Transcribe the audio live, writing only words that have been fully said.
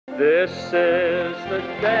This is the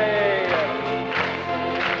day.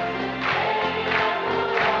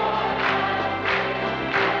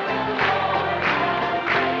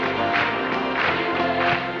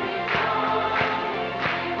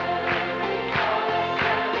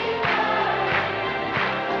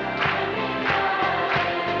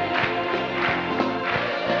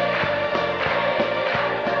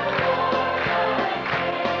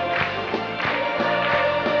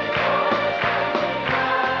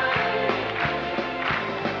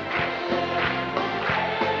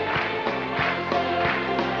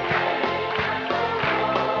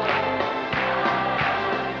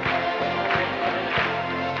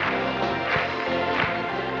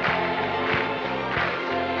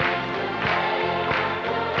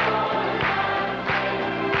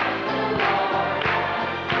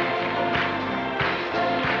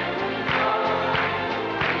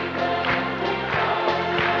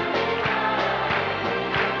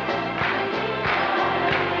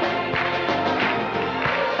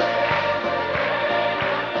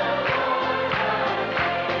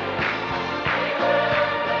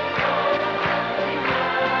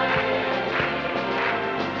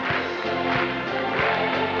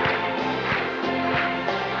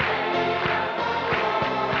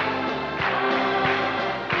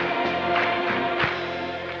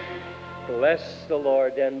 Bless the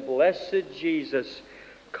Lord, and blessed Jesus,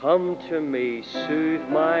 come to me, soothe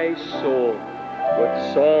my soul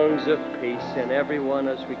with songs of peace. And everyone,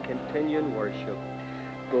 as we continue in worship,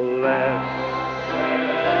 bless.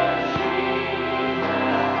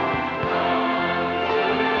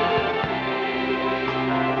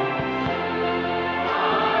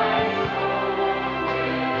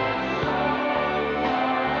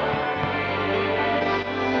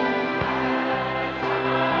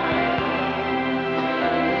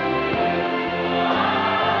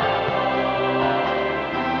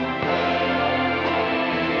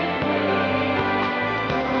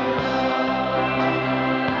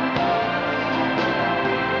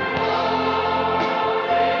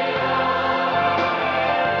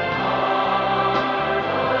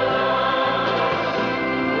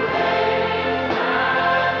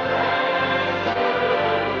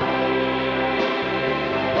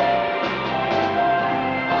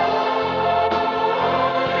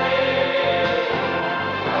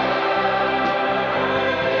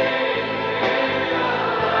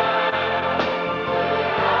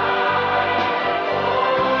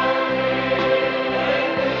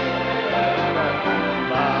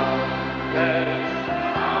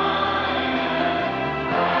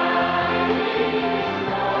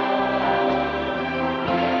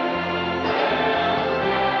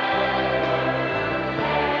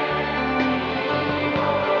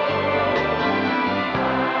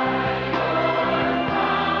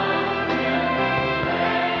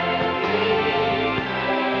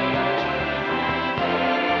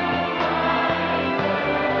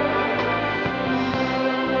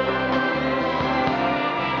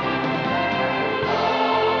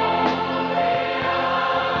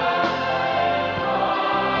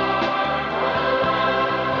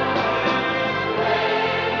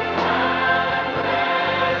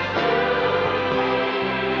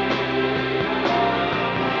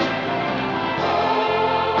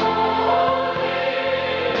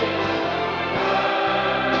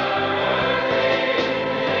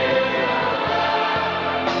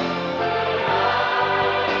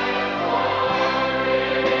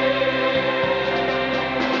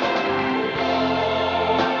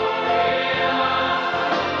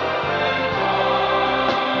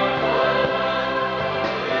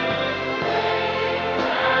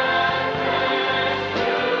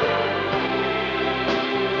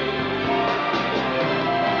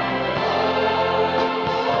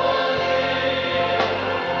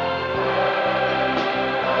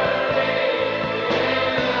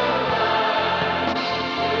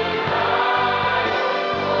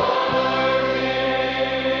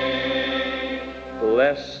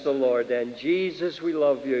 Bless the Lord. And Jesus, we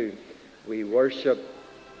love you. We worship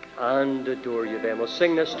and adore you. Then we'll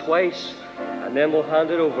sing this twice, and then we'll hand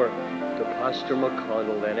it over to Pastor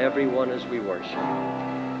McConnell. Then everyone as we worship.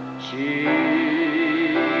 Jesus.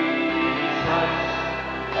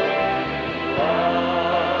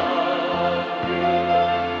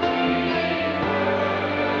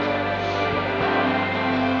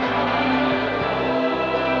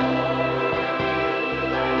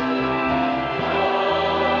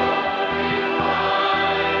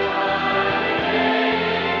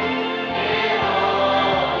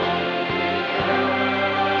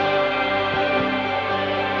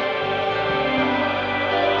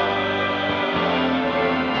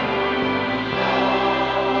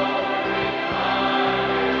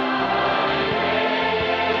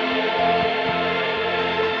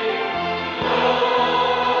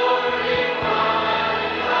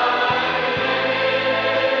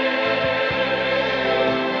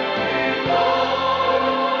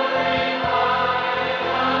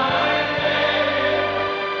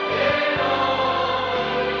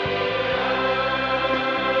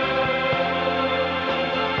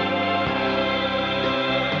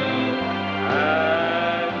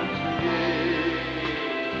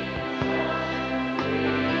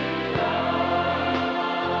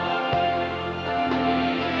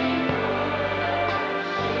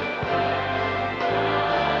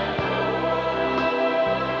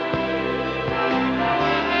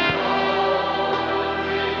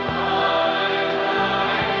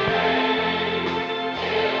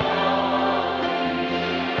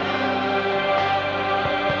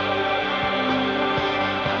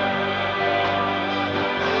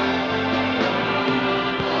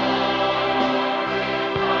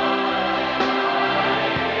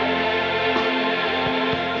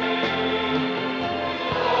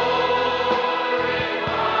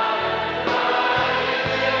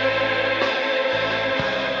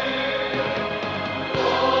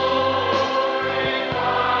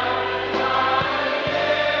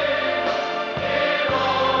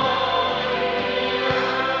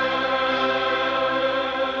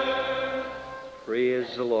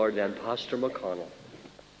 Praise the Lord. Then Pastor McConnell.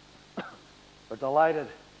 We're delighted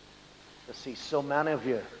to see so many of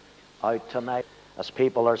you out tonight as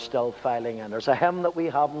people are still filing in. There's a hymn that we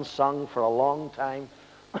haven't sung for a long time.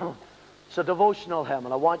 It's a devotional hymn,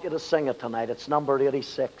 and I want you to sing it tonight. It's number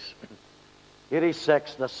 86.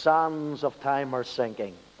 86, the sands of time are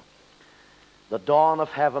sinking. The dawn of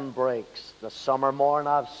heaven breaks. The summer morn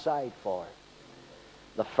I've sighed for.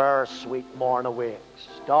 The fair sweet morn awakes.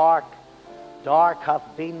 Dark, dark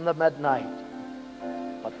hath been the midnight,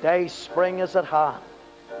 but day spring is at hand.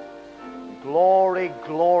 Glory,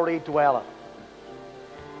 glory dwelleth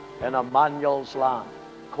in Emmanuel's land.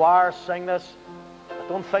 Choir, sing this. I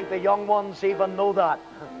don't think the young ones even know that.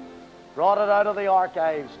 Brought it out of the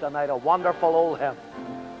archives tonight, a wonderful old hymn.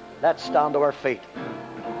 Let's stand to our feet.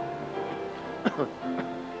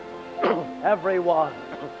 Everyone.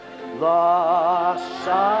 The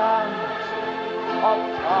sands of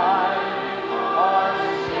time are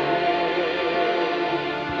sinking.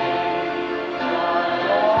 The dawn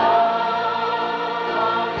of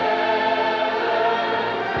heaven breaks. The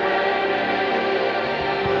summer morn I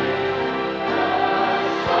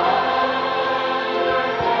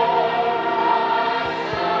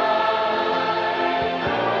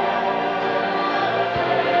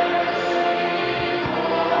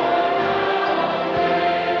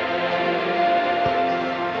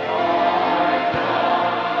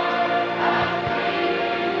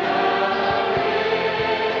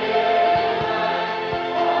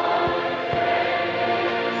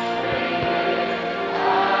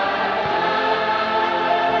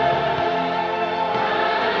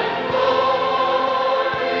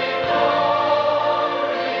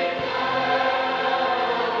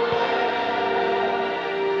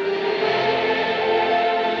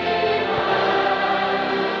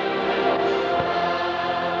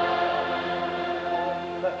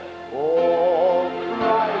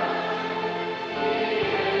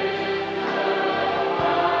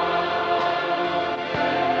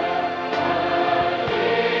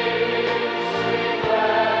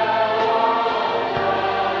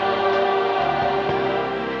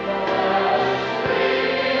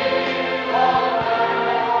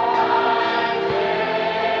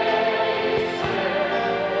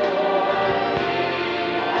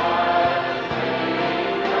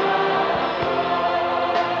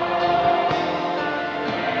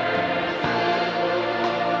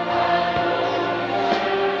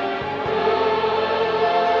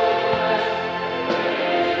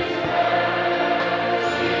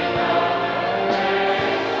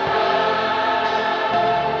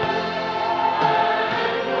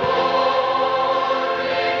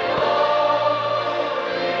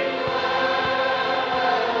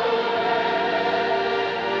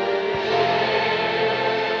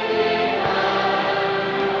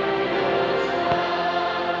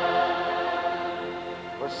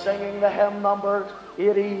sigh the hymn number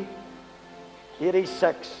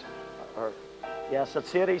 86. Yes,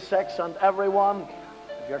 it's 86. And everyone,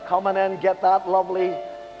 if you're coming in, get that lovely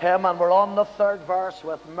hymn. And we're on the third verse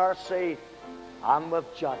with mercy and with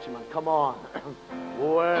judgment. Come on.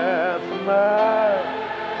 With mercy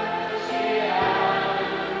and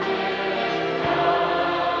with judgment.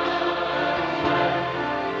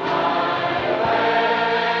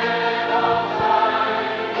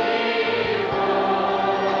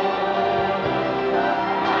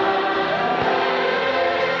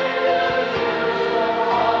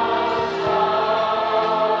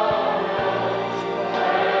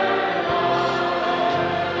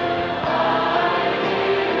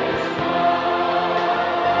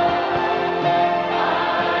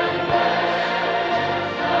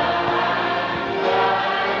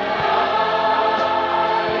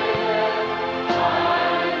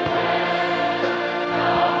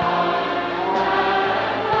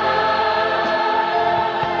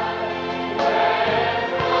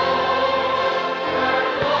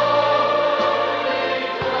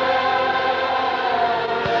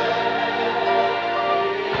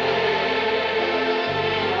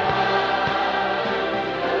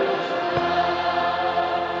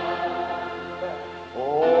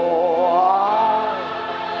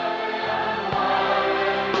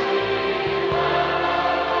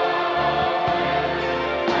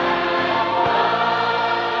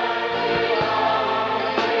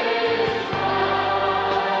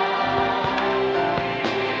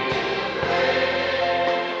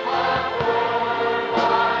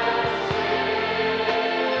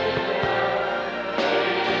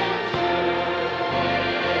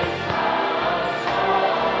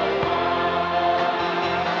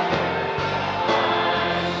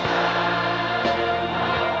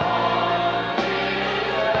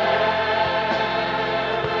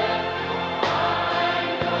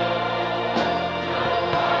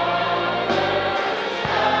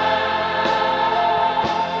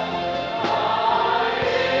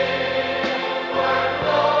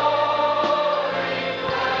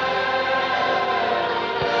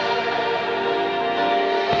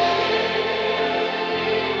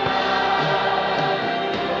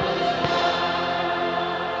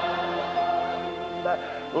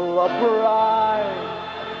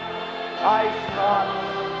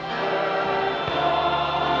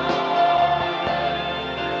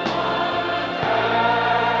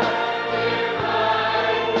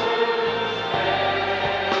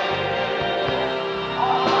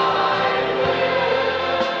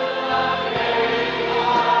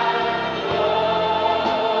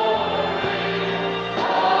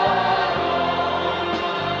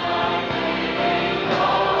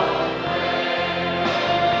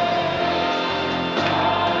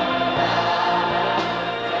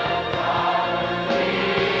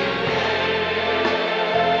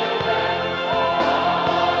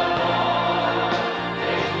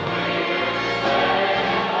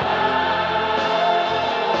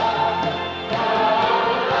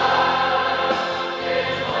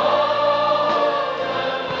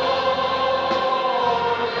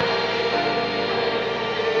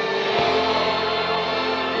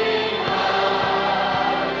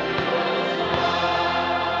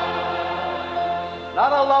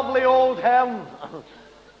 lovely old hymn.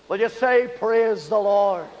 Will you say, praise the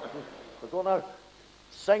Lord? We're going to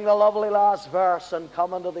sing the lovely last verse and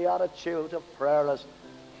come into the attitude of prayer as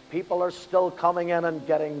people are still coming in and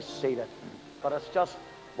getting seated. But it's just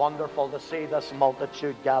wonderful to see this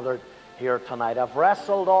multitude gathered here tonight. I've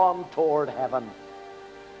wrestled on toward heaven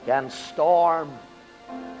against storm,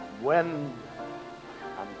 wind,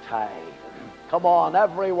 and tide. Come on,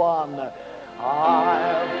 everyone.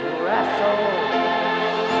 I've wrestled.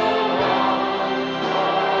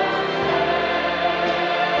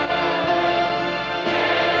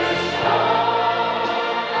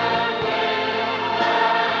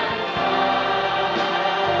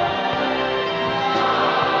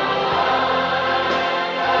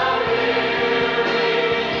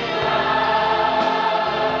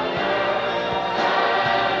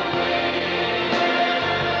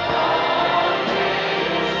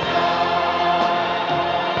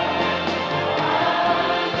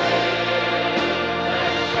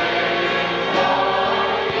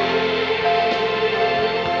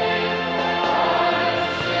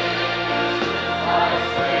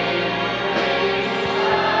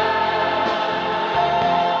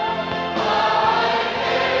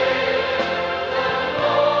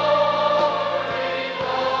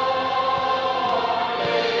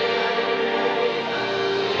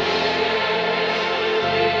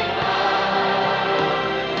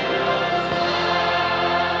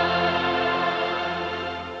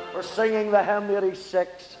 Singing the hymn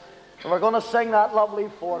 86, and we're going to sing that lovely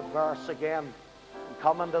fourth verse again and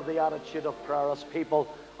come into the attitude of prayer as people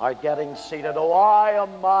are getting seated. Oh, I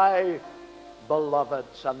am my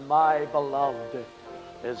beloved's, and my beloved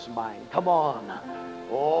is mine. Come on.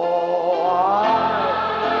 Oh,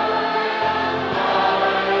 I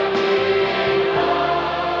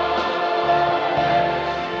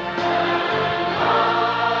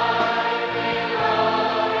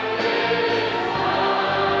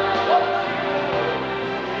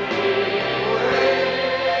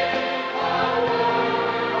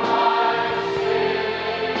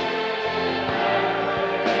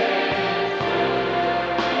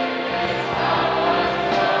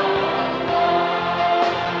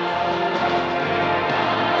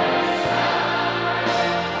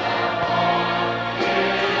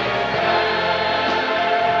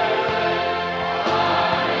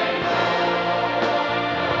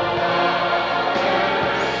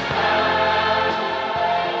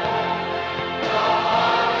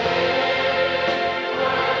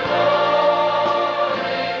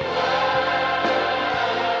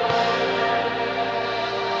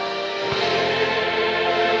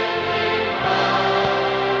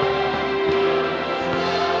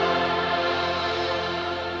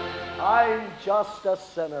just a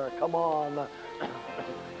sinner. Come on.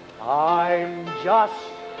 I'm just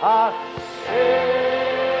a sinner.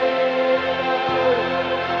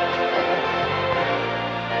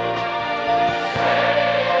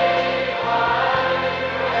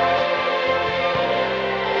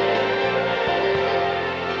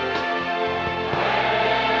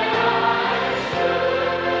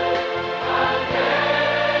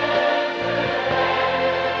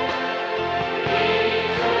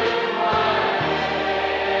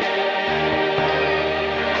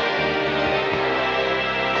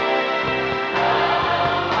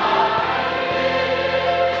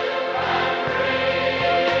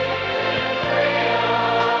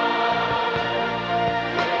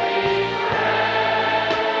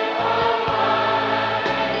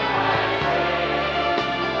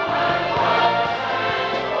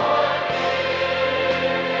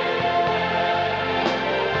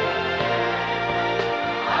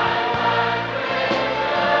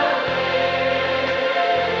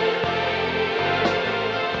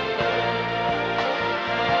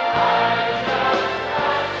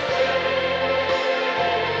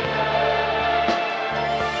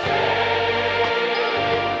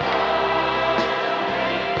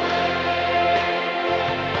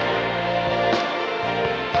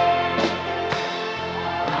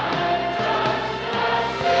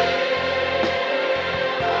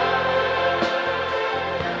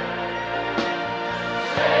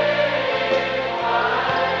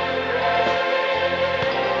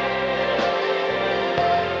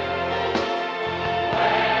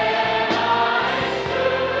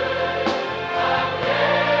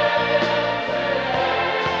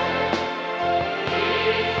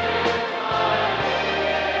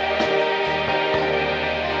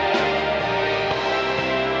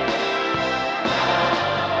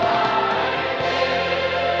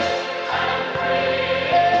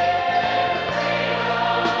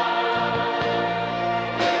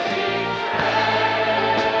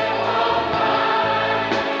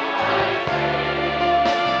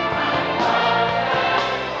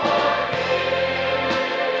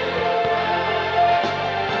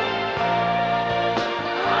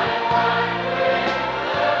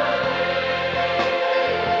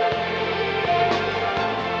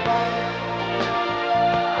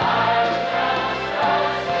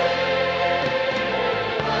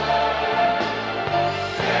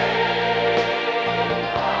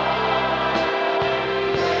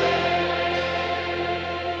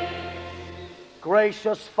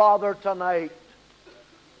 Gracious Father, tonight,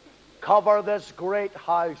 cover this great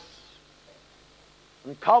house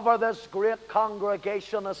and cover this great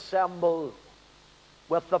congregation assembled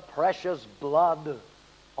with the precious blood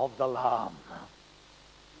of the Lamb.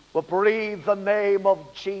 We breathe the name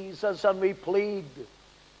of Jesus and we plead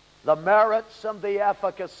the merits and the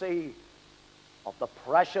efficacy of the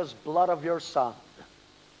precious blood of your Son.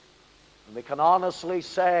 And we can honestly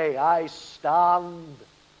say, I stand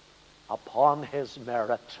upon his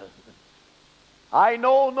merit. I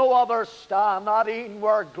know no other stand, not e'en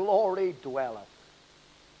where glory dwelleth,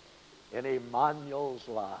 in Emmanuel's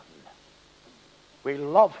land. We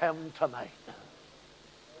love him tonight.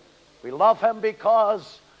 We love him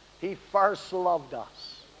because he first loved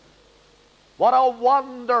us. What a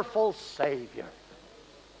wonderful Savior.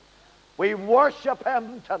 We worship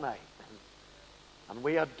him tonight, and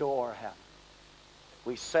we adore him.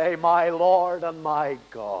 We say, my Lord and my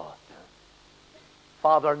God.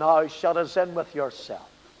 Father, now shut us in with yourself.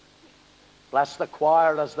 Bless the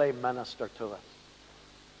choir as they minister to us.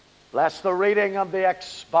 Bless the reading and the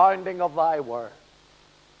expounding of thy word.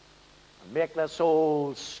 And make this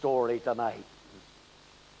old story tonight.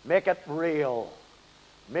 Make it real.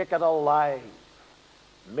 Make it alive.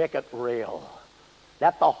 Make it real.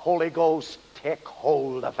 Let the Holy Ghost take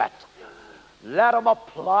hold of it. Let him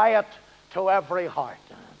apply it to every heart.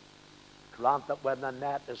 Grant that when the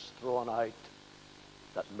net is thrown out,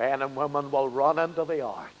 that men and women will run into the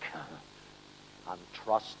ark and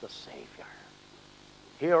trust the Savior.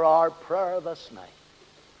 Hear our prayer this night.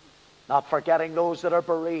 Not forgetting those that are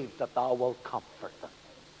bereaved, that thou wilt comfort them.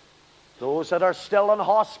 Those that are still in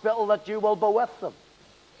hospital, that you will be with them.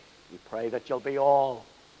 We pray that you'll be all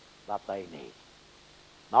that they need.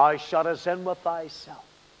 Now shut us in with thyself.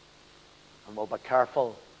 And we'll be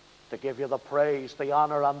careful to give you the praise, the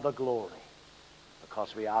honor, and the glory.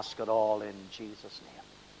 Because we ask it all in Jesus' name.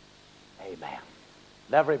 Amen.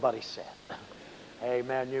 And everybody said,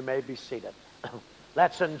 amen. You may be seated.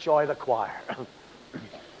 Let's enjoy the choir.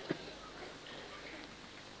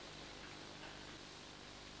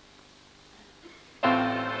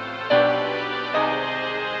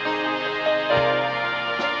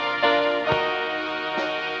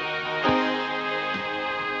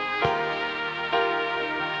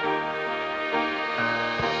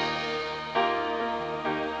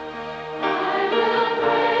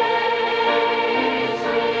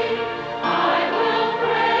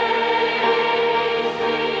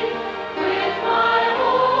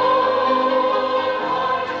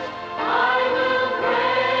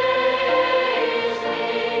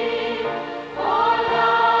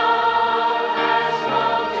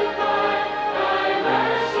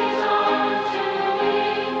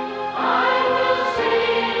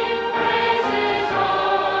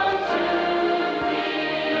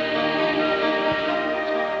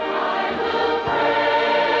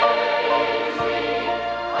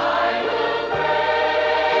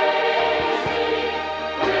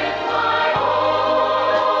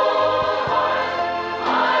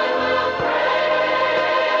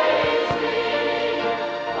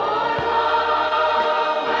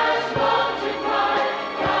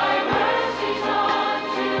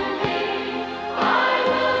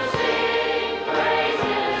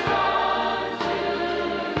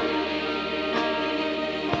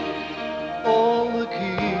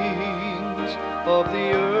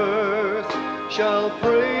 I will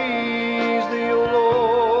praise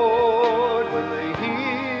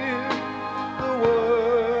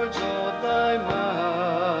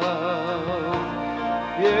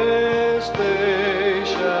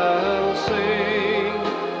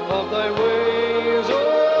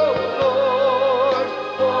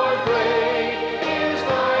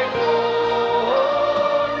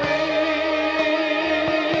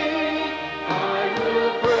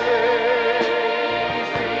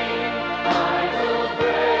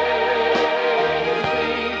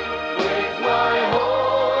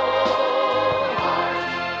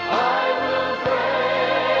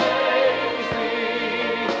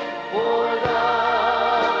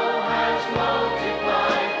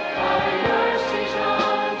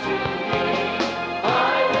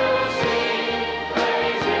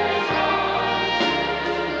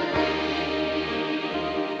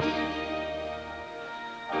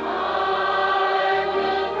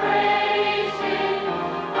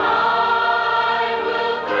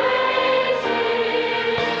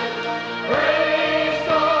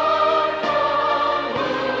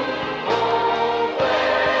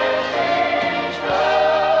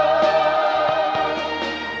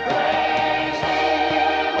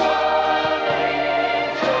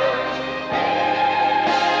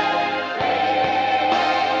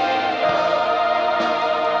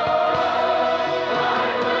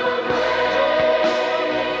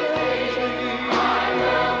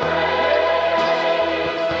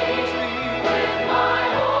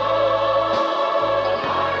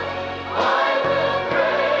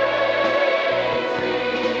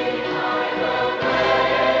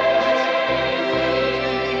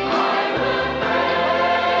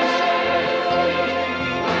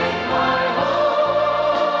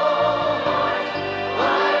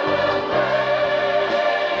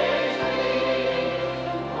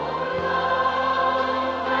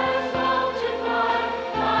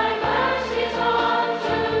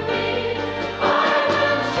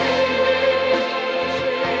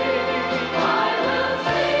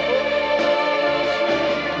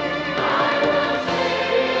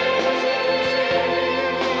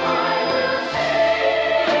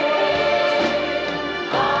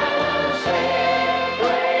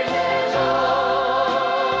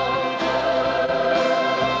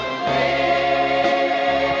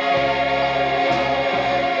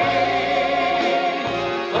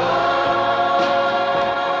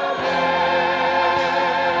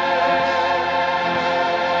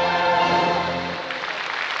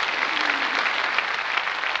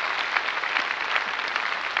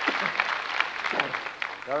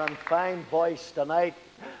fine voice tonight.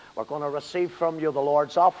 We're going to receive from you the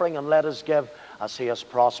Lord's offering, and let us give as He has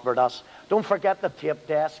prospered us. Don't forget the tape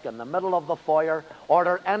desk in the middle of the foyer.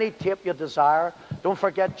 Order any tape you desire. Don't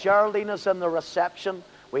forget Geraldine is in the reception.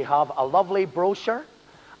 We have a lovely brochure.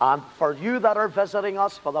 And for you that are visiting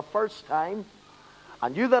us for the first time,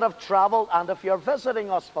 and you that have traveled, and if you're visiting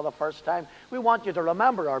us for the first time, we want you to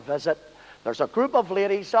remember our visit. There's a group of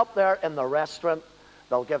ladies up there in the restaurant.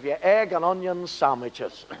 They'll give you egg and onion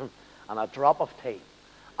sandwiches and a drop of tea.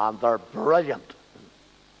 And they're brilliant.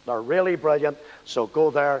 They're really brilliant. So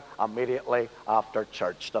go there immediately after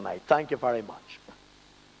church tonight. Thank you very much.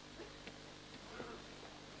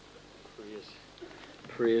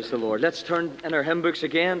 Praise the Lord. Let's turn in our hymn books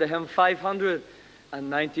again to hymn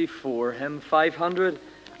 594. Hymn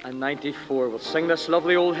 594. We'll sing this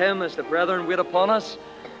lovely old hymn as the brethren wait upon us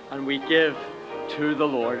and we give to the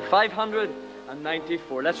Lord.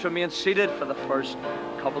 594. Let's remain seated for the first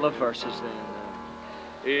couple of verses then.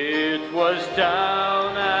 It was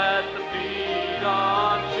down at the feet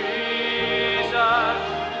of Jesus,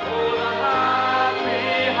 oh the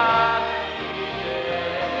happy, happy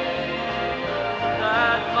day,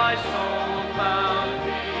 that my soul found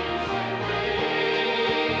peace in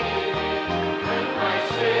thee, when my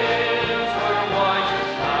sins were washed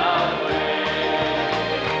away.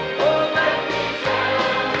 Oh, let me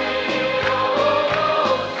tell thee,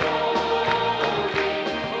 oh soul,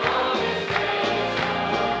 of His grace, for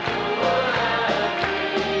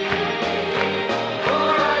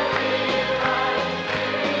I feel right here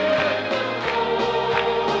the glory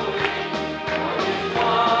of His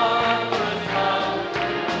wondrous love.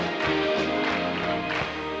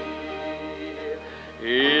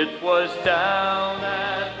 It was down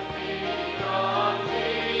at the feet of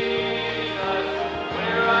Jesus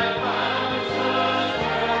where I found such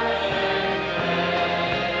perfect rest,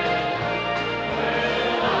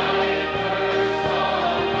 when I first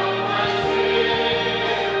saw my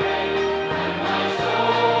Spirit and my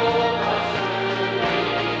soul was truly blessed.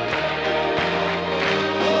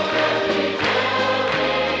 Oh, let me tell thee, oh soul, of His grace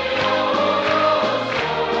so good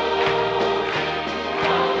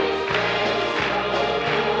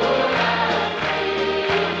and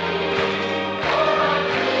free. For I feel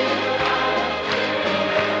right here the glory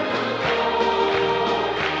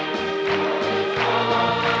of His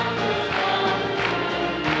wondrous love.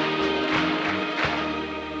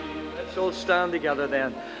 Let's all stand together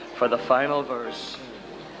then for the final verse.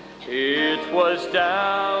 It was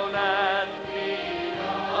down at the feet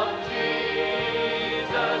of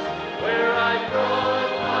Jesus where I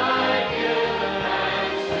brought my guilt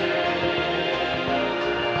and sin,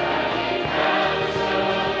 and He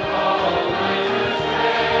canceled all my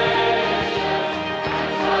transgressions,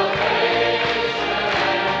 salvation and grace.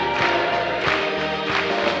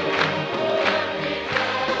 Oh, let me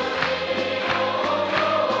tell thee, oh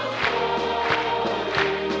soul, of His grace so good and free.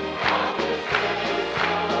 For I feel right here the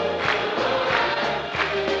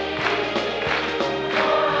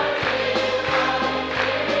glory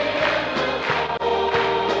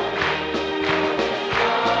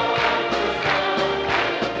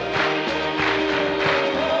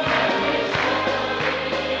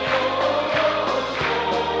of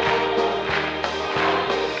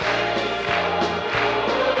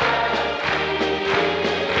His wondrous love.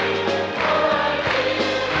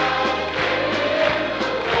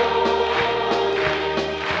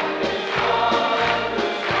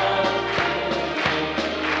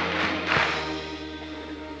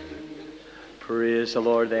 Praise the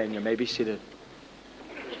Lord then. You may be seated.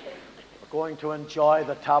 We're going to enjoy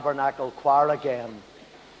the Tabernacle Choir again.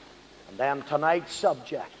 And then tonight's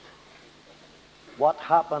subject, what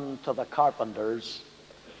happened to the carpenters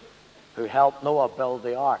who helped Noah build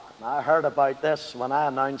the ark? Now, I heard about this when I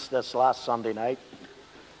announced this last Sunday night.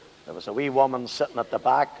 There was a wee woman sitting at the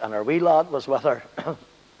back, and her wee lad was with her.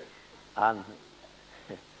 And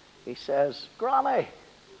he says, "Granny,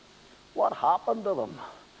 what happened to them?"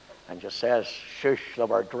 And she says, "Shush, they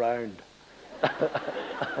were drowned."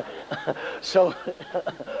 So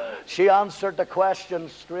she answered the question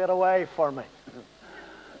straight away for me.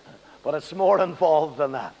 But it's more involved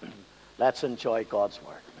than that. Let's enjoy God's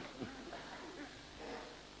Word.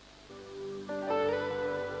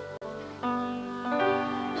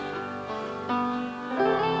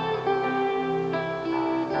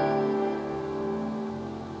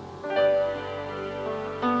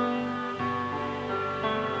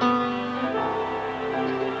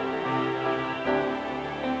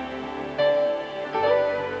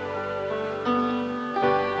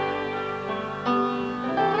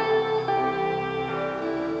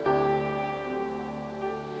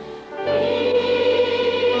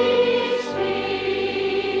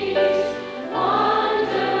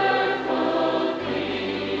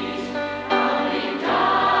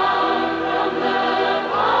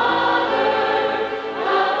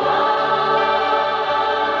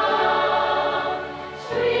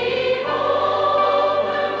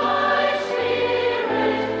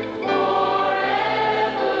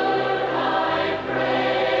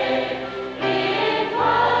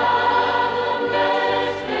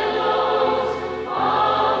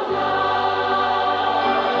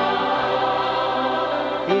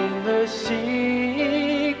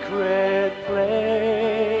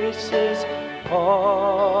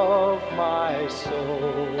 of my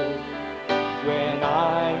soul. When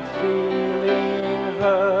I'm feeling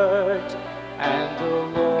hurt and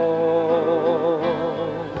alone,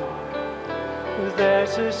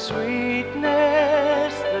 there's a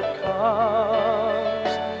sweetness that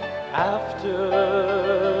comes after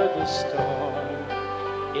the storm,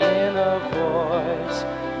 in a voice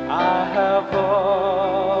I have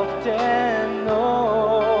often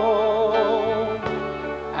known,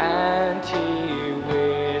 and he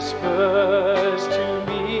whispers to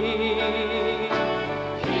me,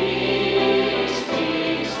 peace be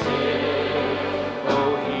still.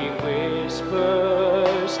 Oh, he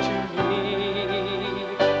whispers to me,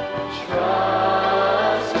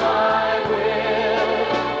 trust my will.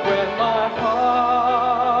 When my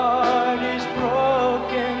heart is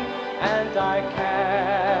broken and I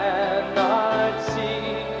cannot see,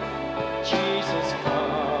 Jesus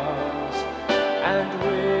comes and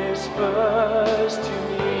whispers to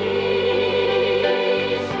me,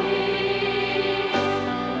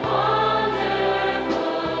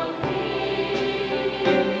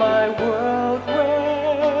 in my world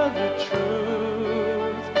where the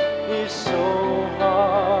truth is so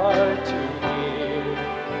hard to hear,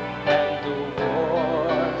 and the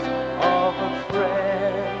warmth of a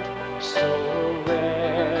friend so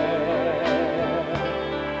rare,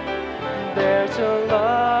 there's a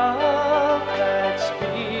love that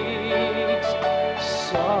speaks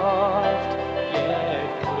soft yet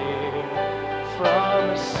clear from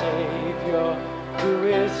a Savior who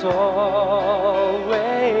is always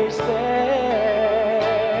there,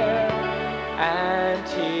 and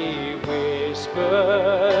he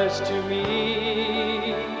whispers to me,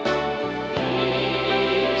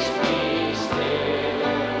 peace be still.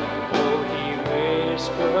 Oh, he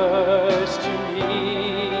whispers to me,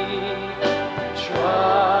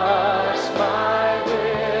 trust my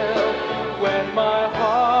will. When my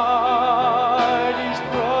heart is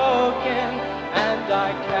broken and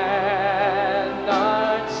I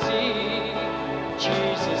cannot see,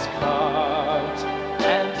 Jesus comes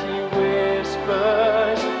and he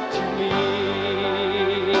whispers to me.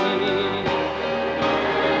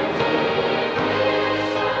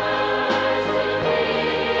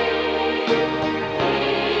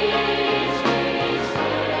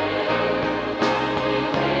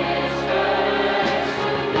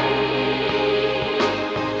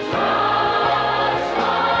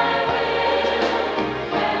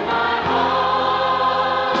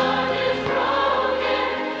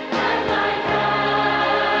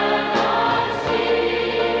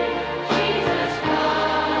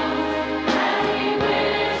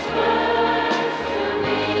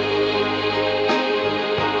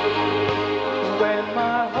 When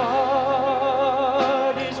my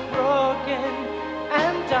heart is broken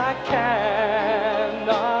and I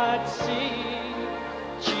cannot see,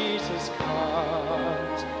 Jesus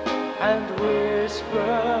comes and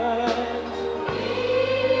whispers,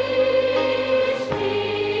 peace,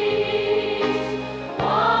 peace,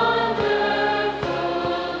 wonderful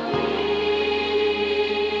peace.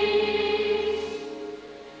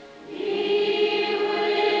 He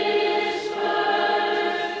whispers,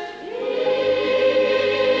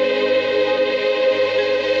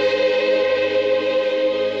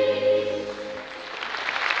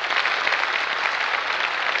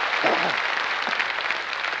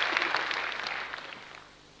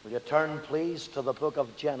 Will you turn, please, to the book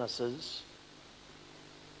of Genesis,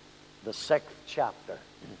 the 6th chapter.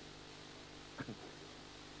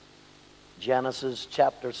 Genesis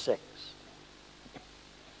chapter 6.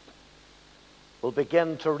 We'll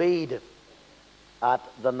begin to read at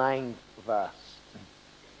the 9th verse.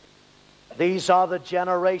 These are the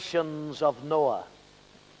generations of Noah.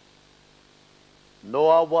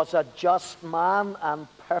 Noah was a just man and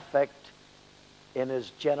perfect in his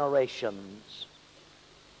generations,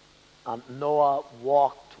 and Noah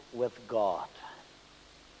walked with God.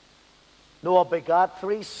 Noah begot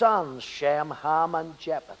 3 sons, Shem, Ham, and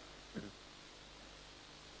Japheth.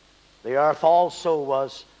 The earth also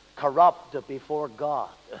was corrupt before God,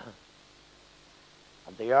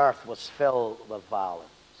 and the earth was filled with violence.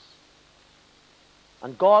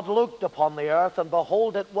 And God looked upon the earth, and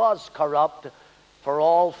behold, it was corrupt, for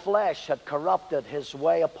all flesh had corrupted his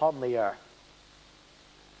way upon the earth.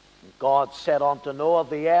 And God said unto Noah,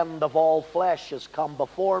 the end of all flesh is come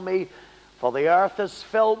before me, for the earth is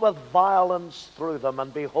filled with violence through them,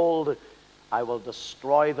 and behold, I will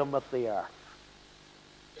destroy them with the earth.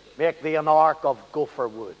 Make thee an ark of gopher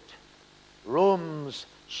wood. Rooms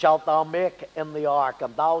shalt thou make in the ark,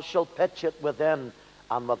 and thou shalt pitch it within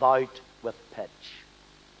and without with pitch.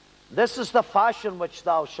 This is the fashion which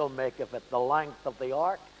thou shalt make of it. The length of the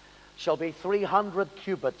ark shall be 300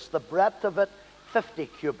 cubits, the breadth of it 50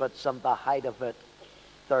 cubits, and the height of it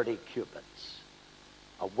 30 cubits.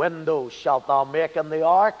 A window shalt thou make in the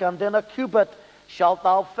ark, and in a cubit shalt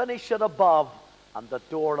thou finish it above, and the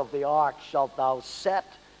door of the ark shalt thou set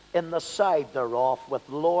in the side thereof, with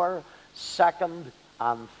lower, second,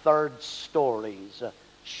 and third stories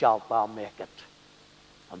shalt thou make it.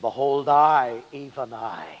 And behold, I, even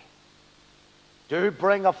I, do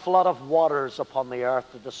bring a flood of waters upon the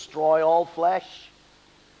earth to destroy all flesh.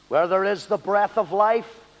 Where there is the breath of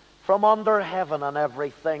life from under heaven, and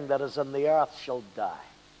everything that is in the earth shall die.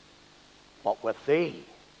 But with thee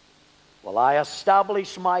will I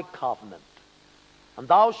establish my covenant. And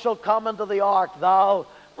thou shalt come into the ark, thou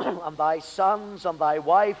and thy sons, and thy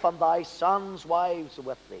wife, and thy sons' wives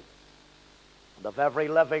with thee. And of every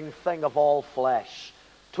living thing of all flesh,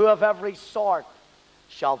 2 of every sort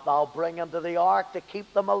shalt thou bring into the ark, to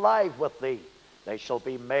keep them alive with thee. They shall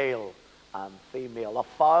be male and female, of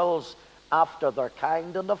fowls after their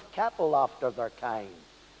kind, and of cattle after their kind.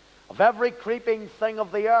 Of every creeping thing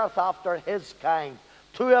of the earth after his kind,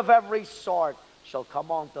 2 of every sort shall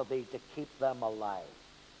come unto thee, to keep them alive.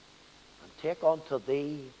 And take unto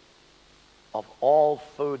thee of all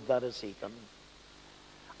food that is eaten,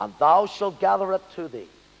 and thou shalt gather it to thee,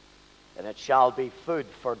 and it shall be food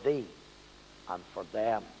for thee and for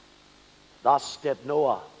them. Thus did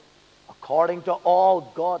Noah, according to all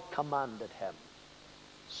God commanded him,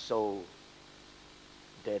 so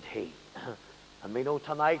did he. And we know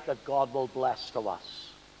tonight that God will bless to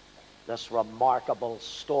us this remarkable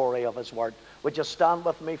story of his word. Would you stand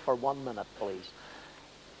with me for 1 minute, please?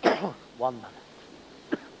 1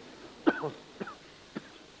 minute.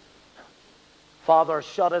 Father,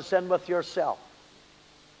 shut us in with yourself.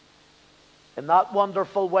 In that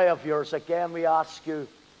wonderful way of yours, again we ask you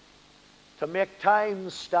to make time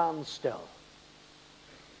stand still,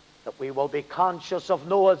 that we will be conscious of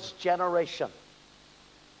Noah's generation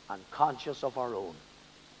and conscious of our own.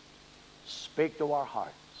 Speak to our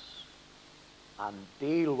hearts and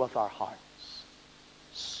deal with our hearts,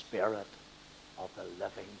 Spirit of the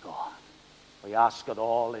living God. We ask it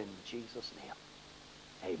all in Jesus'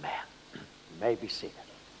 name. Amen. You may be seated.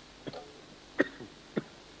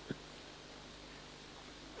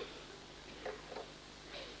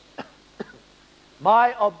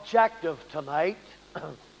 My objective tonight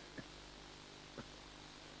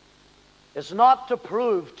is not to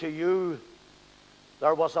prove to you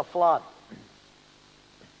there was a flood.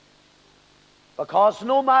 Because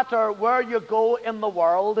no matter where you go in the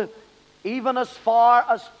world, even as far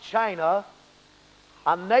as China,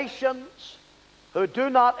 and nations who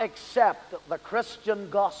do not accept the Christian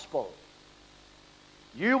gospel,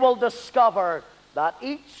 you will discover that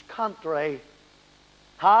each country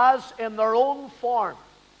has in their own form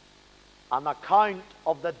an account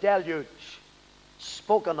of the deluge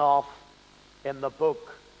spoken of in the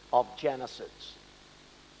book of Genesis.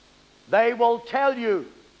 They will tell you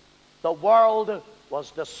the world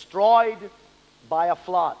was destroyed by a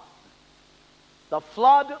flood. The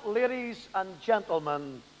flood, ladies and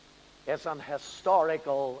gentlemen, is an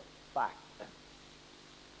historical fact.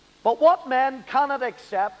 But what men cannot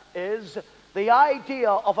accept is the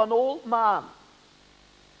idea of an old man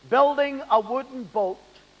building a wooden boat,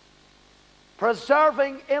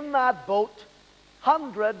 preserving in that boat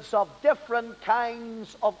hundreds of different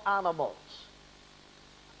kinds of animals,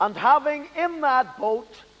 and having in that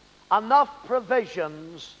boat enough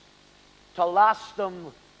provisions to last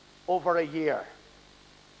them over a year.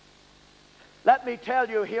 Let me tell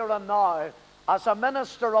you here and now, as a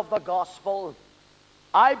minister of the gospel,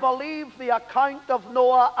 I believe the account of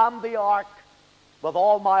Noah and the ark with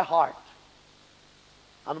all my heart.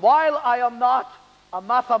 And while I am not a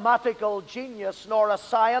mathematical genius nor a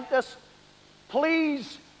scientist,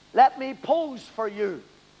 please let me pose for you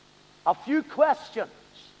a few questions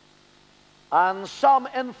and some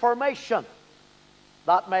information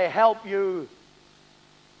that may help you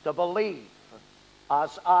to believe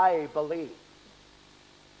as I believe.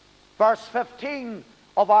 Verse 15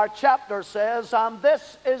 of our chapter says, "And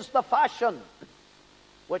this is the fashion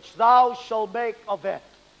which thou shalt make of it.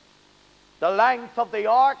 The length of the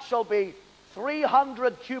ark shall be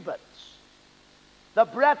 300 cubits, the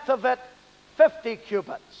breadth of it 50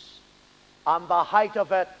 cubits, and the height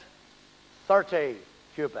of it 30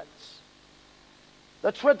 cubits."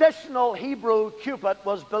 The traditional Hebrew cubit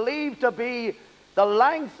was believed to be the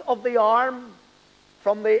length of the arm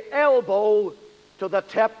from the elbow to the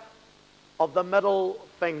tip of the middle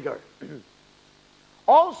finger.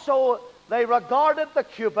 Also, they regarded the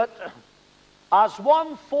cubit as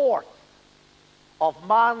 1/4 of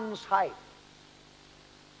man's height.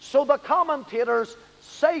 So the commentators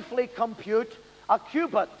safely compute a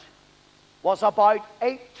cubit was about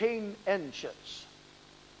 18 inches.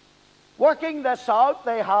 Working this out,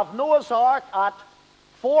 they have Noah's Ark at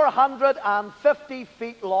 450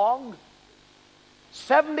 feet long,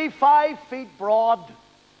 75 feet broad,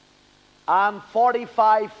 and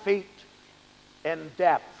 45 feet in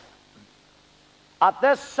depth. At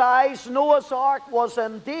this size, Noah's Ark was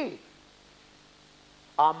indeed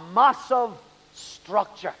a massive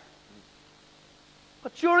structure.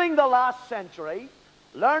 But during the last century,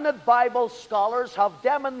 learned Bible scholars have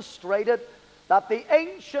demonstrated that the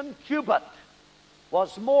ancient cubit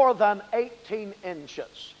was more than 18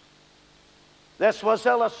 inches. This was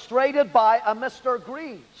illustrated by a Mr.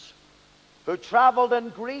 Greaves, who traveled in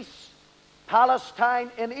Greece, Palestine,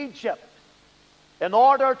 and Egypt in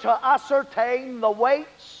order to ascertain the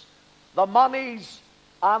weights, the monies,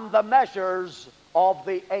 and the measures of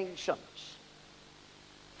the ancients.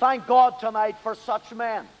 Thank God tonight for such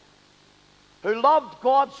men who loved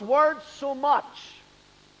God's Word so much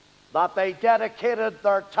that they dedicated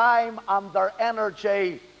their time and their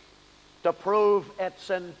energy to prove its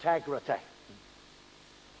integrity.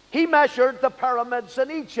 He measured the pyramids in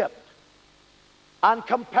Egypt and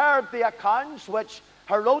compared the accounts which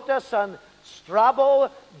Herodotus and Strabo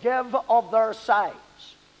give of their size.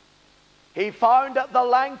 He found the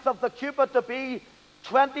length of the cubit to be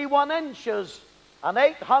 21 inches and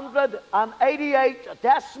 888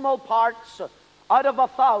 decimal parts out of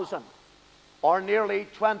 1,000, or nearly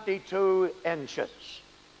 22 inches.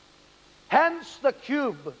 Hence, the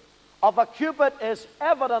cube of a cubit is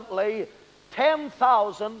evidently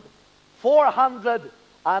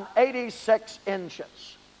 10,486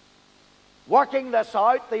 inches. Working this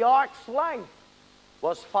out, the ark's length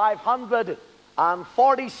was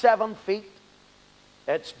 547 feet,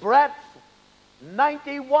 its breadth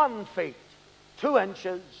 91 feet 2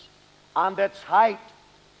 inches, and its height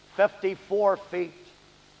 54 feet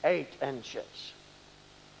 8 inches.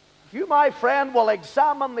 If you, my friend, will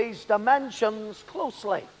examine these dimensions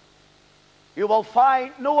closely, you will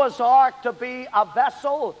find Noah's Ark to be a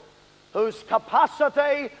vessel whose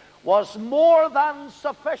capacity was more than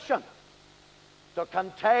sufficient to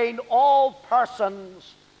contain all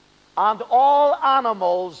persons and all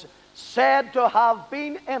animals said to have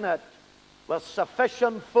been in it with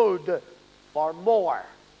sufficient food for more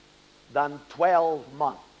than 12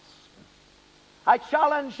 months. I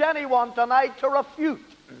challenge anyone tonight to refute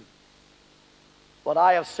what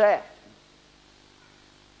I have said.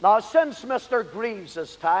 Now, since Mr.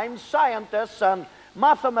 Greaves' time, scientists and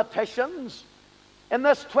mathematicians in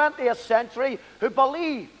this 20th century who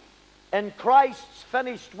believe in Christ's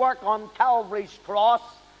finished work on Calvary's cross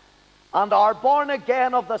and are born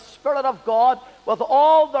again of the Spirit of God with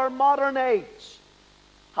all their modern aids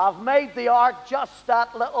have made the ark just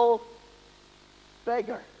that little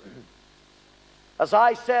bigger. As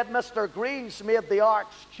I said, Mr. Greaves made the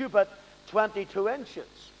ark's cubit 22 inches.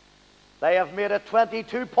 They have made it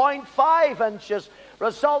 22.5 inches,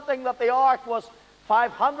 resulting that the ark was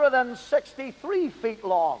 563 feet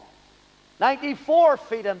long, 94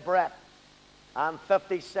 feet in breadth, and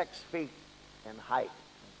 56 feet in height.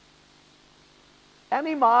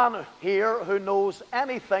 Any man here who knows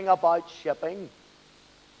anything about shipping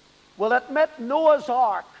will admit Noah's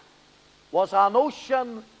Ark was an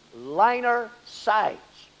ocean liner size.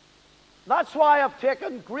 That's why I've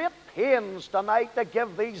taken great pains tonight to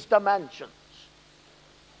give these dimensions.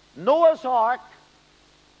 Noah's Ark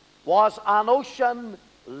was an ocean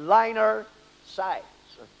liner size.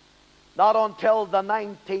 Not until the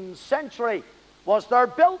 19th century was there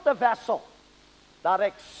built a vessel that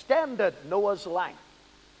extended Noah's length.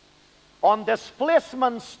 On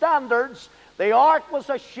displacement standards, the ark was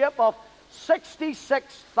a ship of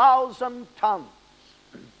 66,000 tons.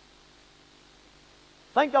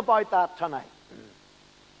 Think about that tonight.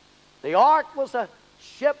 The ark was a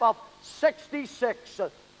ship of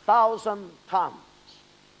 66,000 tons.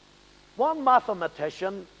 One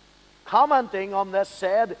mathematician, commenting on this,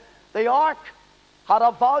 said the ark had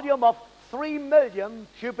a volume of 3 million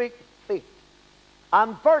cubic feet,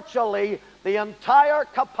 and virtually the entire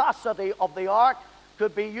capacity of the ark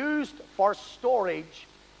could be used for storage,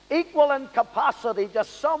 equal in capacity to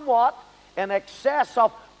somewhat in excess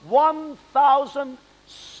of 1,000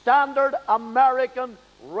 standard American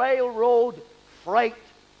railroad freight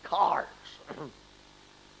cars.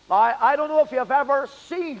 Now, I don't know if you've ever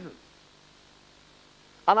seen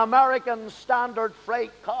an American standard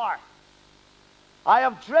freight car. I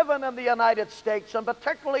have driven in the United States, and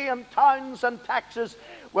particularly in towns in Texas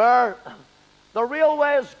where the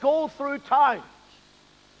railways go through towns.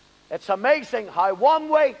 It's amazing how one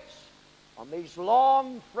waits on these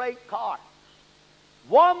long freight cars.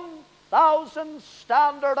 1,000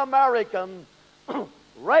 standard American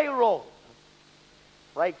railroad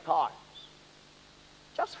freight cars.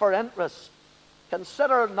 Just for interest,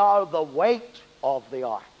 consider now the weight of the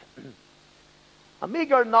ark. A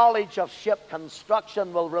meager knowledge of ship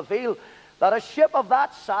construction will reveal that a ship of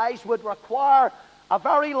that size would require a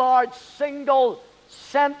very large single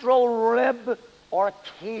central rib or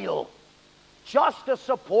keel just to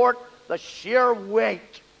support the sheer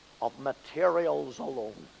weight of materials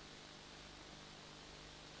alone.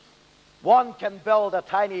 One can build a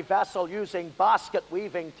tiny vessel using basket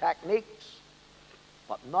weaving techniques,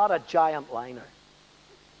 but not a giant liner.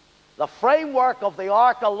 The framework of the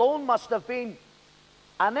ark alone must have been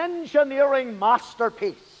an engineering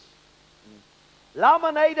masterpiece,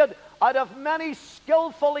 laminated out of many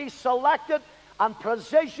skillfully selected and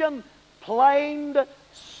precision-planed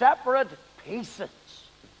separate pieces.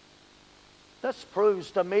 This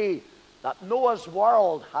proves to me that Noah's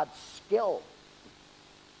world had skill.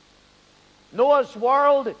 Noah's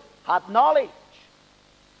world had knowledge.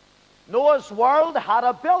 Noah's world had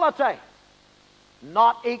ability,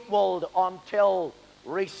 not equaled until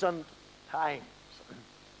recent times.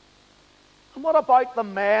 And what about the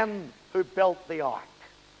men who built the ark?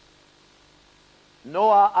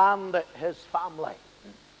 Noah and his family.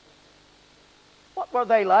 What were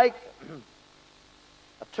they like?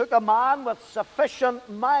 It took a man with sufficient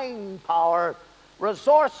mind power,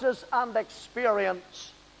 resources, and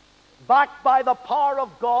experience, backed by the power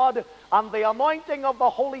of God and the anointing of the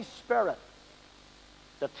Holy Spirit,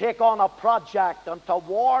 to take on a project and to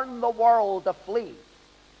warn the world to flee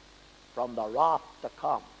from the wrath to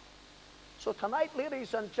come. So tonight,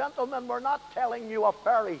 ladies and gentlemen, we're not telling you a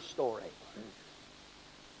fairy story.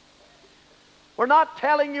 We're not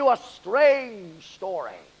telling you a strange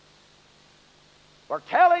story. We're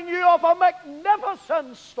telling you of a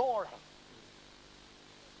magnificent story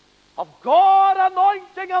of God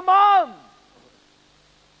anointing a man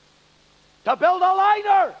to build a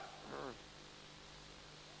liner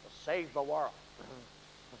to save the world.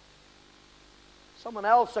 Something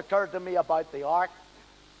else occurred to me about the ark.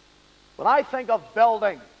 When I think of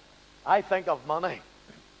building, I think of money.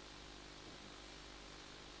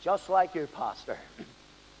 Just like you, Pastor.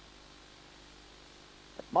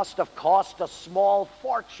 It must have cost a small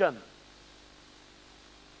fortune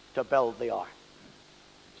to build the ark.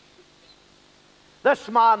 This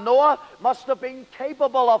man, Noah, must have been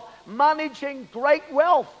capable of managing great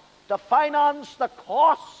wealth to finance the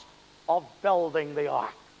cost of building the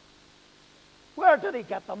ark. Where did he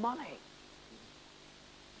get the money?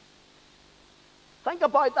 Think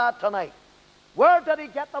about that tonight. Where did he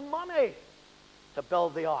get the money to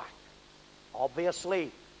build the ark?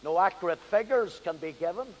 Obviously, no accurate figures can be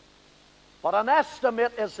given, but an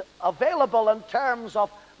estimate is available in terms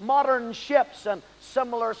of modern ships and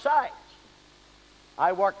similar size.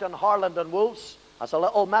 I worked in Harland and Wolff's as a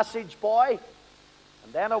little message boy,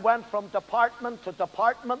 and then I went from department to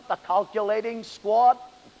department, the calculating squad,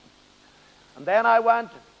 and then I went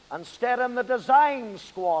and stayed in the design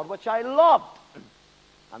squad, which I loved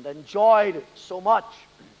and enjoyed so much.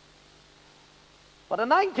 But in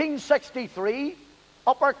 1963,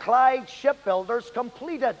 Upper Clyde shipbuilders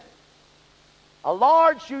completed a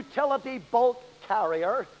large utility bulk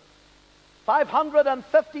carrier,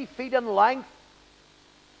 550 feet in length,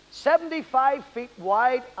 75 feet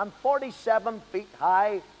wide, and 47 feet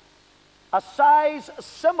high, a size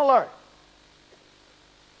similar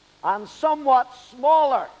and somewhat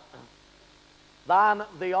smaller than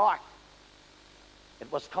the ark. It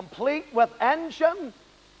was complete with engine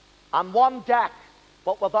and one deck,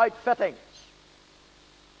 but without fittings.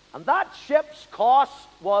 And that ship's cost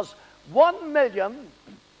was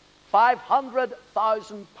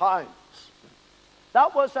 £1,500,000.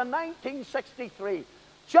 That was in 1963.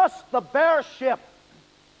 Just the bare ship.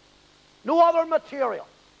 No other material.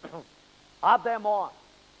 Add them on.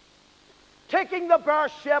 Taking the bare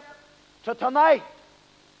ship to tonight,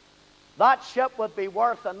 that ship would be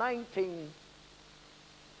worth in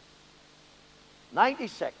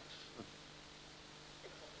 1996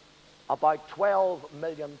 about £12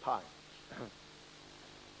 million.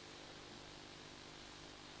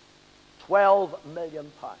 £12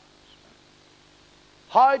 million.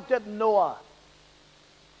 How did Noah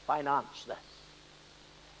finance this?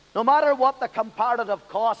 No matter what the comparative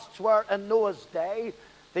costs were in Noah's day,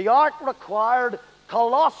 the ark required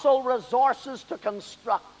colossal resources to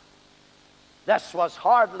construct. This was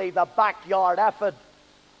hardly the backyard effort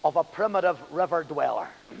of a primitive river dweller.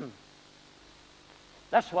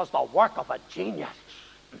 This was the work of a genius.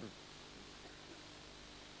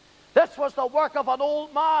 This was the work of an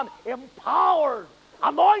old man, empowered,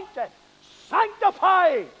 anointed,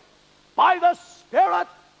 sanctified by the Spirit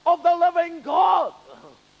of the living God.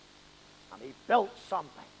 And he built something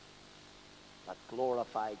that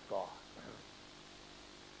glorified God.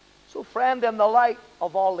 So, friend, in the light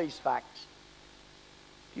of all these facts,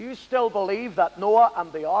 do you still believe that Noah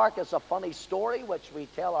and the ark is a funny story which we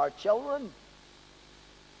tell our children?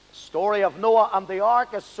 The story of Noah and the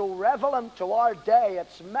ark is so relevant to our day,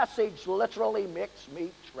 its message literally makes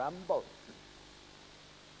me tremble.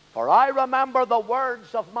 For I remember the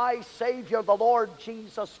words of my Savior, the Lord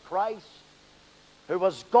Jesus Christ, who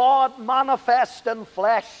was God manifest in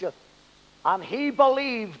flesh, and he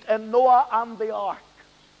believed in Noah and the ark.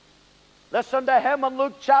 Listen to him in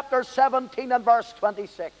Luke chapter 17 and verse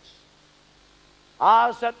 26.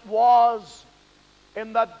 As it was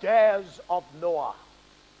in the days of Noah,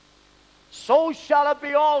 so shall it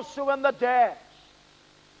be also in the days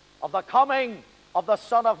of the coming of the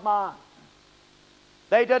Son of Man.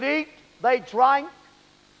 They did eat, they drank,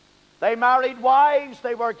 they married wives,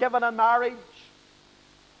 they were given in marriage,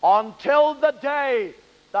 until the day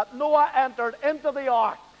that Noah entered into the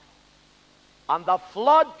ark, and the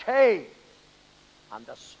flood came and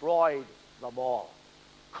destroyed them all.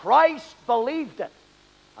 Christ believed it,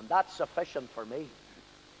 and that's sufficient for me.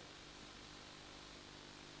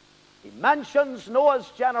 He mentions Noah's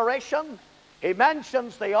generation, he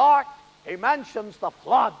mentions the ark, he mentions the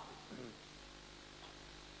flood.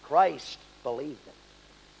 Christ believed it.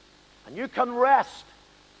 And you can rest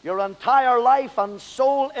your entire life and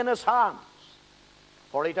soul in his hands.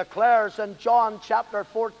 For he declares in John chapter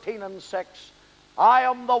 14 and 6, I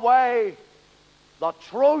am the way, the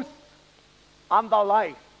truth, and the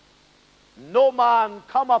life. No man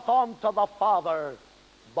cometh unto the Father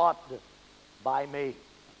but by me.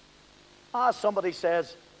 Somebody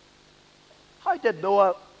says, how did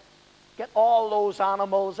Noah get all those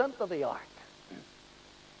animals into the ark?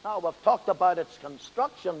 Now, we've talked about its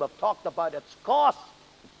construction, we've talked about its cost.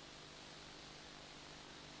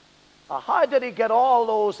 How did he get all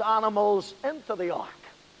those animals into the ark?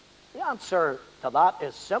 The answer to that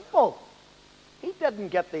is simple. He didn't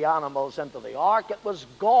get the animals into the ark, it was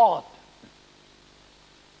God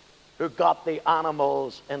who got the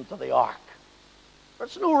animals into the ark.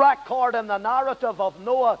 There's no record in the narrative of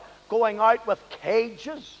Noah going out with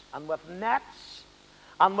cages and with nets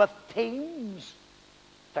and with teams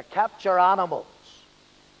to capture animals.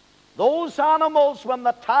 Those animals, when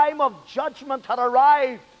the time of judgment had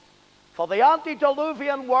arrived for the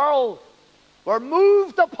antediluvian world, were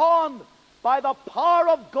moved upon by the power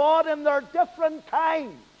of God in their different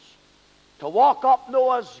kinds to walk up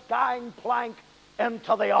Noah's gangplank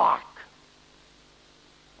into the ark.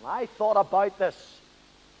 And I thought about this.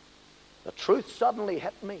 The truth suddenly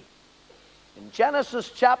hit me. In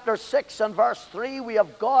Genesis chapter 6 and verse 3, we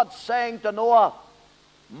have God saying to Noah,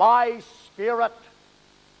 my spirit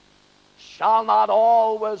shall not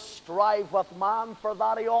always strive with man, for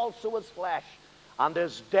that he also is flesh, and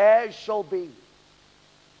his days shall be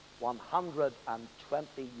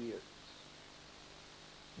 120 years.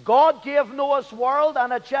 God gave Noah's world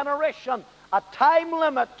and a generation a time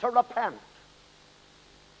limit to repent.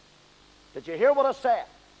 Did you hear what I said?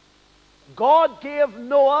 God gave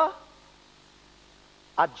Noah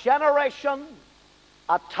a generation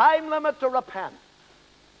a time limit to repent.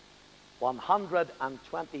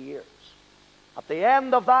 120 years. At the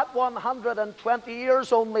end of that 120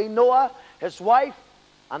 years, only Noah, his wife,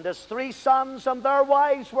 and his 3 sons and their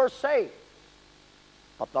wives were saved.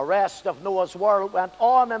 But the rest of Noah's world went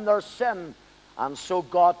on in their sin, and so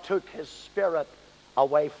God took his Spirit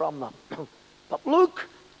away from them. But look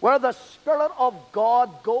where the Spirit of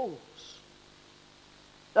God goes.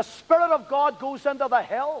 The Spirit of God goes into the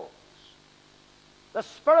hills. The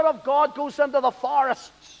Spirit of God goes into the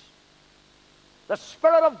forests. The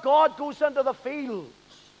Spirit of God goes into the fields.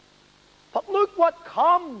 But look what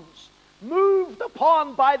comes, moved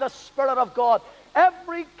upon by the Spirit of God.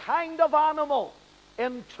 Every kind of animal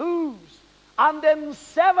in 2s and in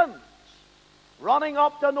 7s, running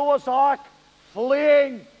up to Noah's ark,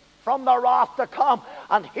 fleeing from the wrath to come.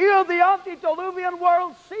 And here the antediluvian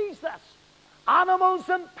world sees this. Animals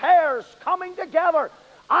in pairs coming together.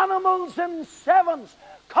 Animals in 7s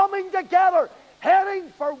coming together, heading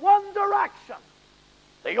for one direction.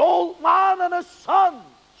 The old man and his sons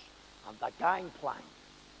and the gangplank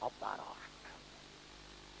of that ark.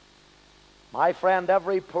 My friend,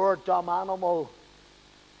 every poor dumb animal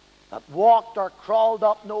that walked or crawled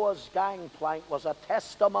up Noah's gangplank was a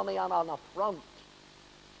testimony and an affront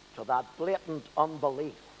to that blatant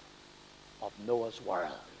unbelief of Noah's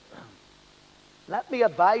world. Let me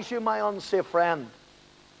advise you, my unsafe friend,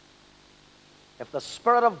 if the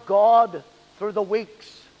Spirit of God through the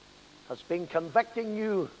weeks has been convicting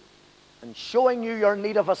you and showing you your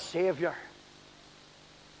need of a Savior.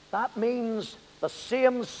 That means the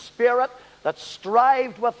same Spirit that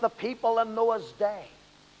strived with the people in Noah's day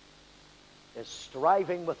is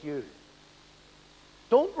striving with you.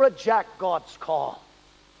 Don't reject God's call,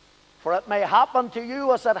 for it may happen to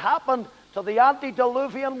you as it happened to the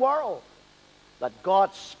antediluvian world, that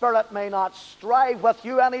God's Spirit may not strive with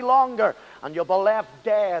you any longer, and you'll be left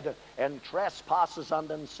dead in trespasses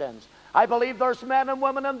and in sins. I believe there's men and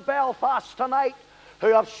women in Belfast tonight who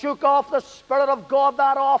have shook off the Spirit of God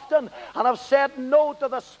that often and have said no to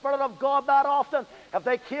the Spirit of God that often. If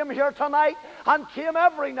they came here tonight and came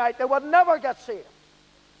every night, they would never get saved.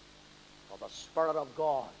 For the Spirit of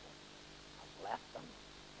God has left them.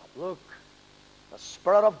 But look, the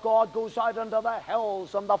Spirit of God goes out into the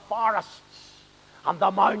hills and the forests and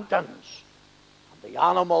the mountains, and the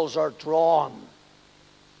animals are drawn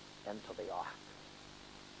into the ark.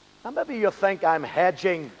 Now maybe you think I'm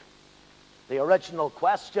hedging the original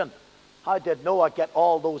question. How did Noah get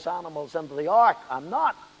all those animals into the ark? I'm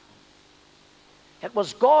not. It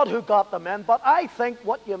was God who got them in, but I think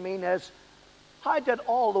what you mean is, how did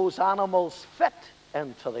all those animals fit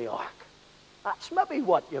into the ark? That's maybe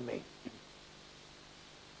what you mean.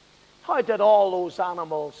 How did all those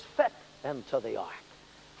animals fit into the ark?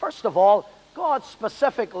 First of all, God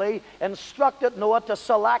specifically instructed Noah to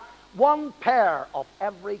select one pair of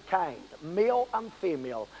every kind, male and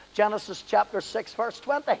female. Genesis chapter 6, verse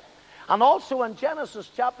 20. And also in Genesis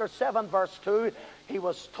chapter 7, verse 2, he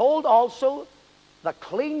was told also the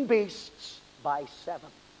clean beasts by 7.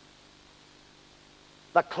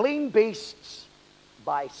 The clean beasts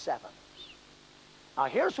by 7s. Now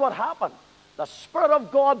here's what happened. The Spirit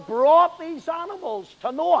of God brought these animals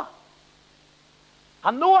to Noah.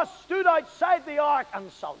 And Noah stood outside the ark and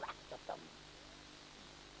selected them.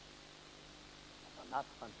 Isn't that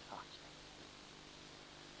fantastic?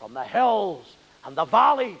 From the hills and the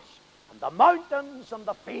valleys and the mountains and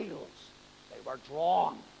the fields, they were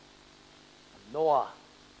drawn. And Noah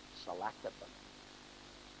selected them.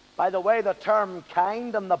 By the way, the term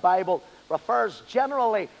kind in the Bible refers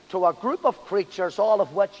generally to a group of creatures, all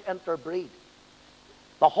of which interbreed.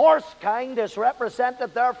 The horse kind is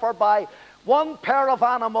represented therefore by one pair of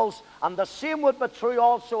animals, and the same would be true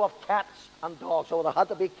also of cats and dogs. So there had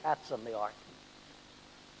to be cats in the ark.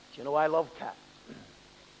 Do you know I love cats?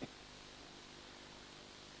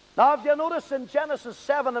 Now, if you notice in Genesis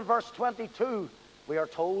 7 and verse 22, we are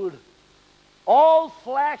told, all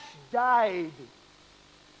flesh died,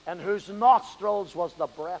 in whose nostrils was the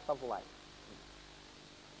breath of life.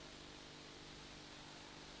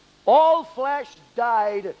 All flesh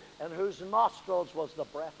died, in whose nostrils was the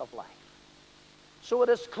breath of life. So it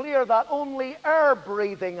is clear that only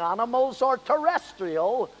air-breathing animals or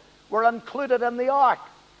terrestrial were included in the ark.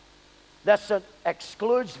 This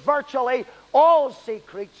excludes virtually all sea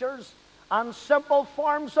creatures and simple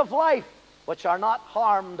forms of life which are not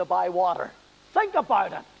harmed by water. Think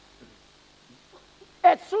about it.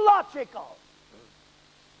 It's logical.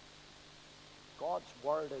 God's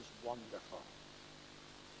Word is wonderful.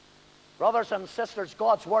 Brothers and sisters,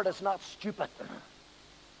 God's Word is not stupid.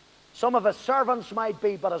 Some of His servants might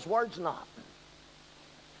be, but His Word's not.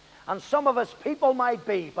 And some of His people might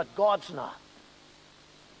be, but God's not.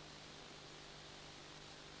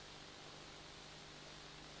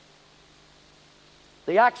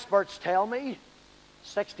 The experts tell me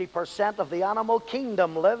 60% of the animal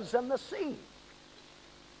kingdom lives in the sea.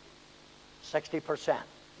 60%.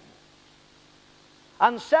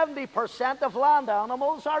 And 70% of land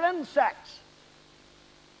animals are insects.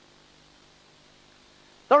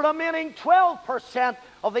 The remaining 12%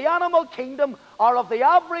 of the animal kingdom are of the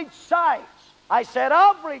average size. I said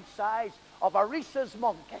average size of a rhesus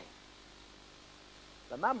monkey.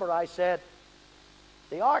 Remember I said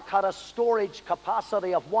the ark had a storage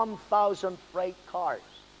capacity of 1,000 freight cars,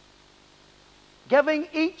 giving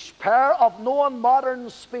each pair of known modern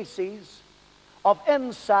species of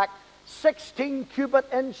insect 16 cubic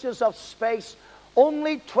inches of space.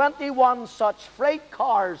 Only 21 such freight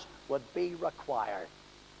cars would be required.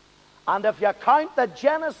 And if you count the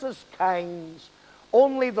Genesis kinds,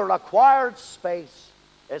 only the required space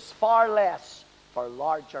is far less for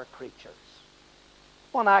larger creatures.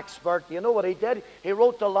 One expert, you know what he did? He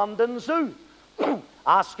wrote to London Zoo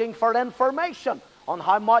asking for information on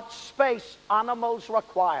how much space animals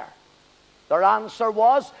require. Their answer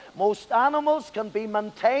was, most animals can be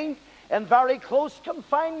maintained in very close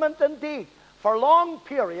confinement indeed for long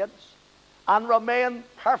periods and remain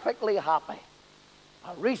perfectly happy.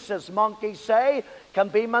 A rhesus monkey, say, can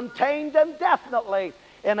be maintained indefinitely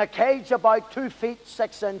in a cage about 2 feet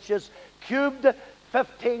 6 inches, cubed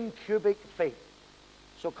 15 cubic feet.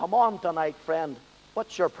 So come on tonight, friend.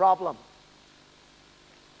 What's your problem?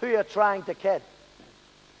 Who are you trying to kid?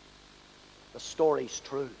 The story's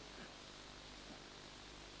true.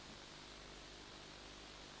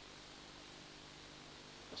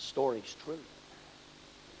 The story's true.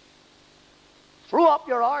 Throw up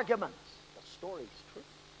your arguments. The story's true.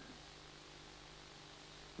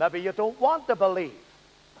 Maybe you don't want to believe.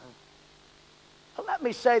 But let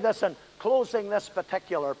me say this in closing this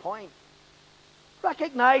particular point.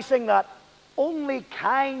 Recognizing that only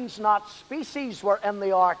kinds, not species, were in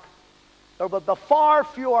the ark, there would be far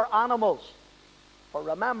fewer animals. For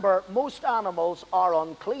remember, most animals are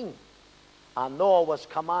unclean, and Noah was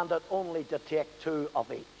commanded only to take 2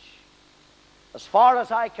 of each. As far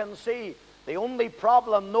as I can see, the only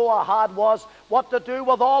problem Noah had was what to do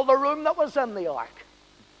with all the room that was in the ark.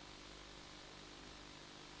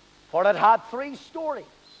 For it had 3 stories.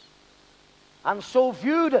 And so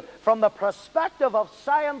viewed from the perspective of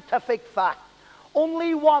scientific fact,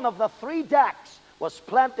 only one of the 3 decks was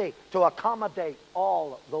plenty to accommodate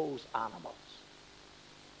all those animals.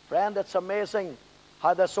 Friend, it's amazing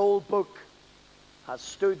how this old book has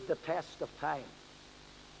stood the test of time.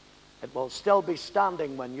 It will still be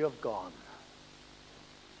standing when you've gone.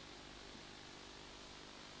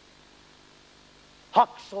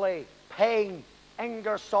 Huxley, Paine,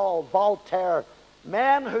 Ingersoll, Voltaire,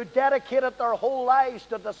 men who dedicated their whole lives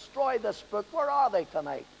to destroy this book, where are they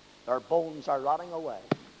tonight? Their bones are rotting away.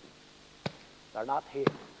 They're not here,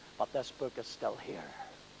 but this book is still here.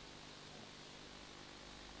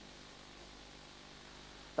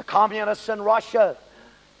 The communists in Russia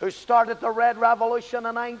who started the Red Revolution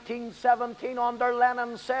in 1917 under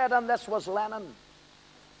Lenin said, and this was Lenin,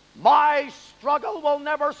 "My struggle will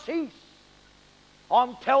never cease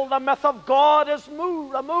until the myth of God is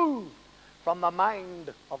removed from the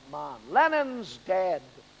mind of man." Lenin's dead.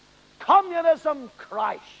 Communism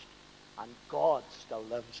crashed. And God still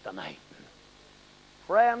lives tonight.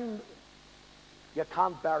 Friend, you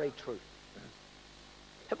can't bury truth.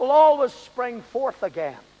 It will always spring forth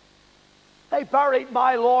again. They buried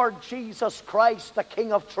my Lord Jesus Christ, the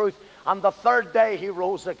King of truth, and the 3rd day he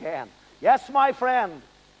rose again. Yes, my friend,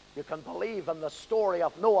 you can believe in the story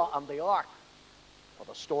of Noah and the ark, for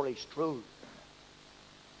the story's true.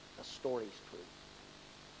 The story's true.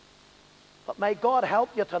 But may God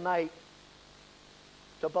help you tonight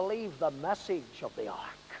to believe the message of the ark.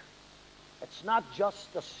 It's not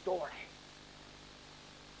just the story.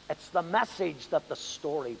 It's the message that the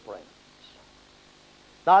story brings.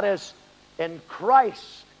 That is, in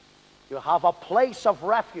Christ, you have a place of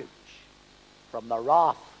refuge from the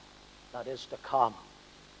wrath that is to come.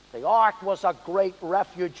 The ark was a great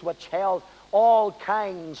refuge which held all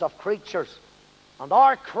kinds of creatures. And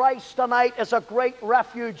our Christ tonight is a great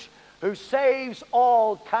refuge who saves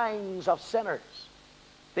all kinds of sinners.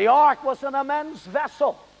 The ark was an immense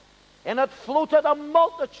vessel. In it floated a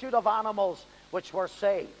multitude of animals which were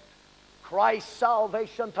saved. Christ's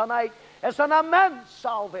salvation tonight is an immense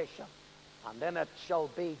salvation. And in it shall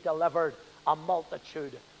be delivered a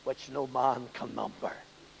multitude which no man can number.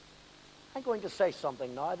 I'm going to say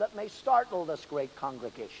something now that may startle this great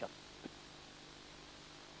congregation.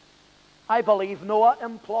 I believe Noah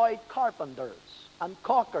employed carpenters and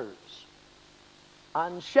caulkers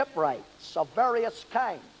and shipwrights of various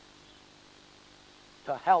kinds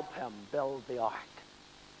to help him build the ark.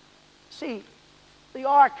 See, the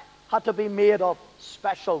ark had to be made of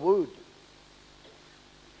special wood.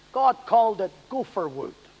 God called it gopher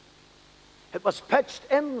wood. It was pitched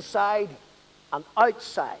inside and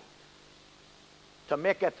outside to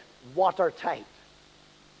make it watertight.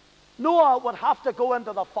 Noah would have to go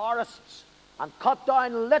into the forests and cut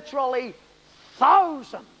down literally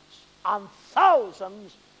thousands and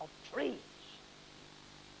thousands of trees.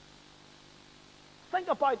 Think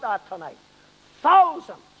about that tonight.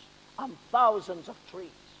 Thousands and thousands of trees.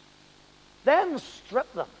 Then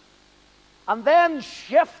strip them. And then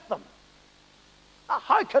shift them. Now,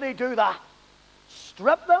 how could he do that?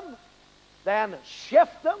 Strip them, then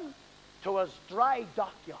shift them to his dry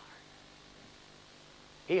dockyard.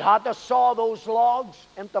 He had to saw those logs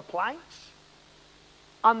into planks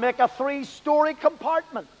and make a 3-story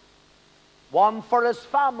compartment. One for his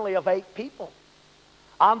family of 8 people,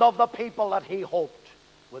 and of the people that he hoped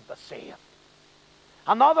would be saved.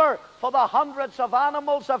 Another for the hundreds of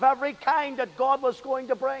animals of every kind that God was going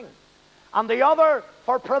to bring. And the other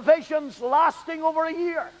for provisions lasting over a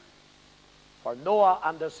year. For Noah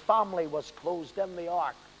and his family was closed in the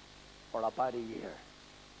ark for about a year.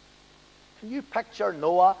 Can you picture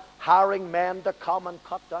Noah hiring men to come and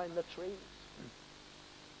cut down the trees?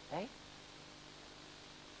 Eh?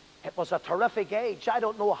 It was a terrific age. I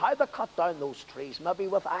don't know how they cut down those trees, maybe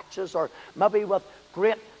with axes or maybe with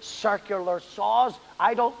great circular saws.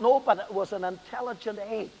 I don't know, but it was an intelligent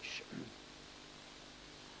age.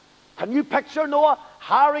 Can you picture Noah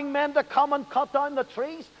hiring men to come and cut down the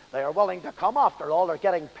trees? They are willing to come. After all, they're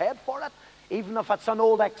getting paid for it. Even if it's an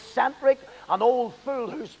old eccentric, an old fool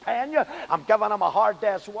who's paying you, I'm giving him a hard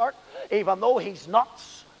day's work, even though he's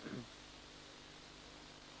nuts.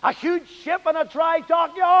 A huge ship in a dry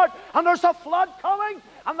dockyard, and there's a flood coming,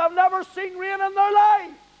 and they've never seen rain in their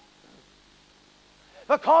life.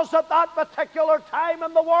 Because at that particular time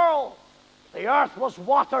in the world, the earth was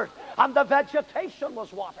watered, and the vegetation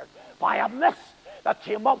was watered by a mist that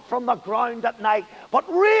came up from the ground at night.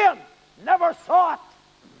 But rain never saw it.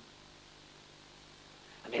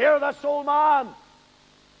 And here this old man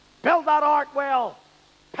build that ark well,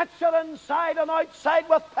 pitch it inside and outside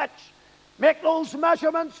with pitch, make those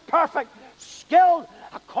measurements perfect, skilled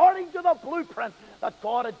according to the blueprint that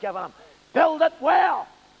God had given him. Build it well,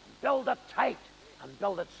 build it tight, and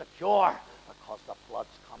build it secure, because the flood's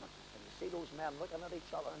coming. And you see those men looking at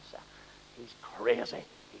each other and saying, he's crazy,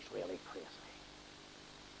 he's really crazy.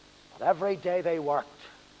 But every day they worked.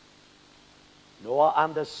 Noah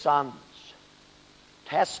and his sons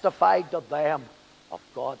testified to them of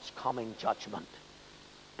God's coming judgment.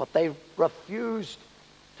 But they refused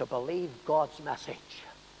to believe God's message.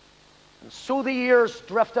 And so the years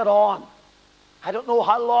drifted on. I don't know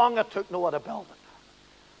how long it took Noah to build it.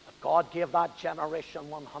 But God gave that generation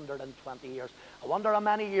 120 years. I wonder how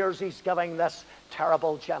many years he's giving this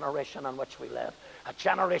terrible generation in which we live. A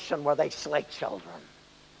generation where they slay children.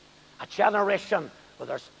 A generation where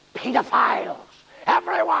there's pedophiles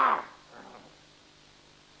everywhere.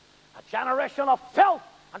 A generation of filth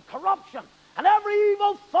and corruption and every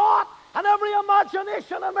evil thought and every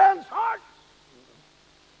imagination in men's hearts.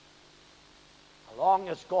 How long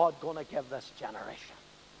is God going to give this generation?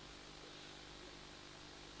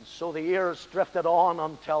 And so the years drifted on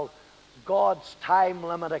until God's time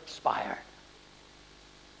limit expired.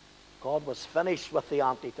 God was finished with the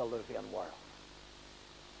antediluvian world.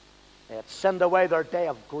 They had sinned away their day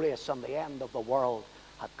of grace, and the end of the world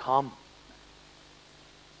had come.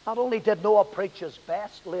 Not only did Noah preach his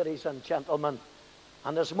best, ladies and gentlemen,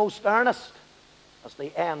 and his most earnest as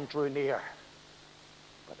the end drew near,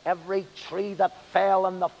 but every tree that fell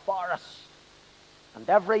in the forest, and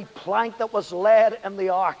every plank that was laid in the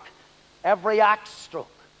ark, every axe stroke,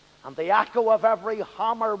 and the echo of every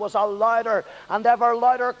hammer was a louder and ever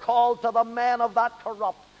louder call to the men of that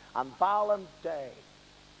corrupt and violent day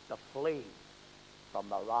to flee from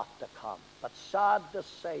the wrath to come. But sad to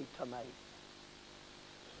say tonight,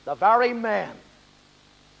 the very men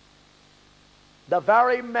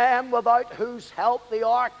without whose help the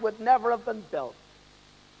ark would never have been built,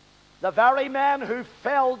 the very men who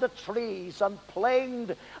felled the trees and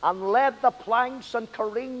planed and led the planks and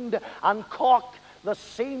careened and caulked the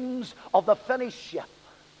seams of the finished ship,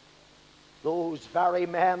 those very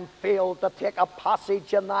men failed to take a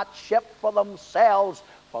passage in that ship for themselves,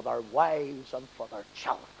 for their wives, and for their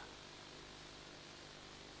children.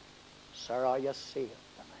 Sir, are you saved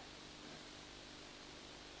tonight?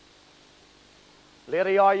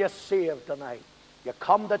 Lady, are you saved tonight? You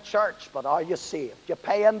come to church, but are you saved? You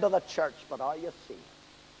pay into the church, but are you saved?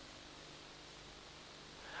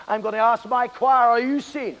 I'm going to ask my choir, are you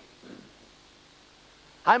saved?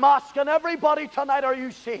 I'm asking everybody tonight, are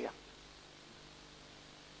you saved?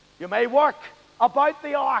 You may work about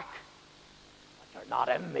the ark, but you're not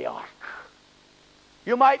in the ark.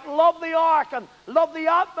 You might love the ark and love the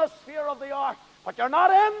atmosphere of the ark, but you're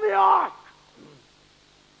not in the ark.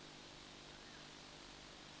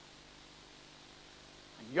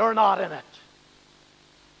 And you're not in it.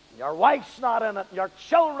 And your wife's not in it. And your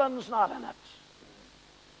children's not in it.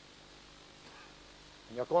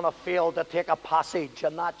 And you're going to fail to take a passage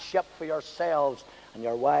in that ship for yourselves and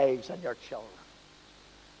your wives and your children.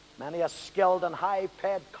 Many a skilled and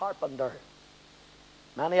high-paid carpenter,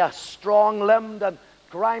 many a strong-limbed and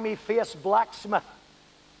grimy-faced blacksmith,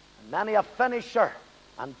 and many a finisher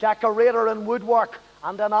and decorator in woodwork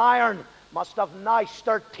and in iron must have gnashed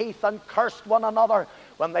their teeth and cursed one another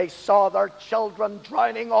when they saw their children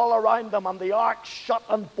drowning all around them, and the ark shut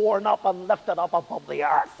and borne up and lifted up above the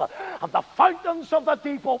earth, and the fountains of the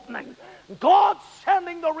deep opening, God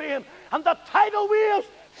sending the rain, and the tidal waves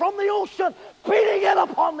from the ocean beating in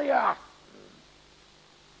upon the earth.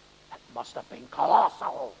 It must have been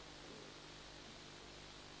colossal.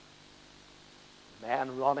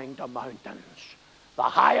 Men running to mountains, the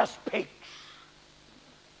highest peaks,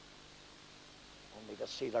 only to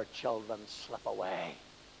see their children slip away,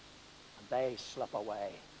 and they slip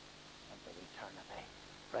away into eternity.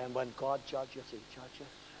 Friend, when God judges, He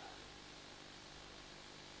judges.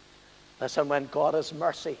 Listen, when God is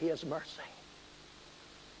mercy, He is mercy.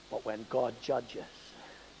 But when God judges,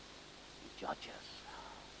 He judges.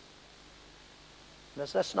 And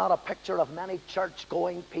is this not a picture of many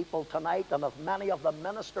church-going people tonight, and of many of the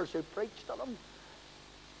ministers who preach to them?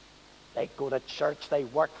 They go to church, they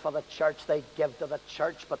work for the church, they give to the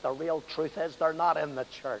church, but the real truth is they're not in the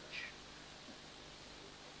church.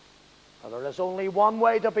 For there is only one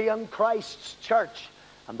way to be in Christ's church,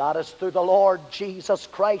 and that is through the Lord Jesus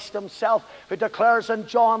Christ Himself, who declares in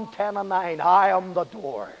John 10 and 9, I am the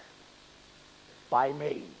door. By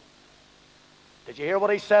me. Did you hear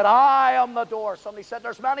what He said? I am the door. Somebody said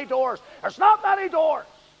there's many doors. There's not many doors.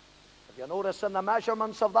 If you notice in the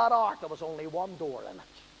measurements of that ark, there was only one door in it.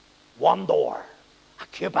 One door. A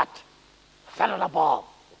cubit. Fitted above.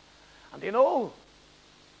 And you know,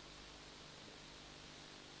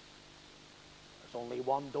 there's only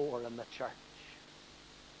one door in the church.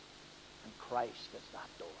 And Christ is that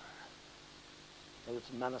door. Those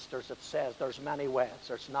ministers that says there's many ways.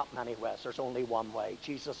 There's not many ways. There's only one way.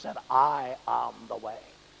 Jesus said, I am the way.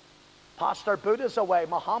 Pastor Buddha's a way.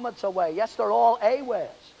 Muhammad's a way. Yes, they're all a ways.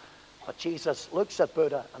 But Jesus looks at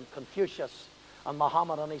Buddha and Confucius and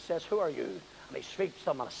Muhammad and He says, who are you? And He sweeps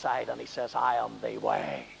them aside and He says, I am the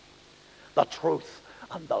way, the truth,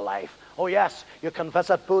 and the life. Oh yes, you can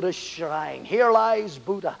visit Buddha's shrine. Here lies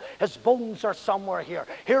Buddha. His bones are somewhere here.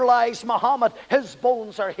 Here lies Muhammad. His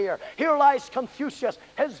bones are here. Here lies Confucius.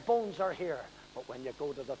 His bones are here. But when you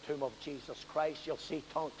go to the tomb of Jesus Christ, you'll see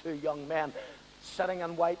two young men sitting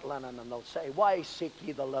in white linen, and they'll say, why seek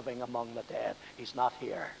ye the living among the dead? He's not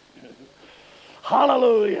here.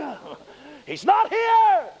 Hallelujah. He's not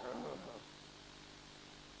here.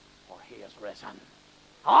 For He is risen.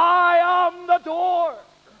 I am the door.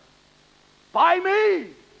 By me,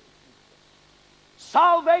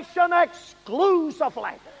 salvation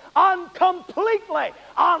exclusively and completely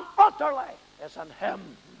and utterly is in Him.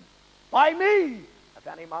 By me, if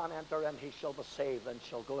any man enter in, he shall be saved, and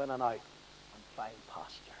shall go in and out and find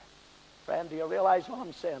pasture. Friend, do you realize what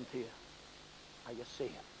I'm saying to you? Are you see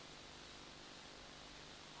it?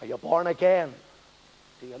 Are you born again?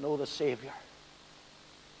 Do you know the Savior?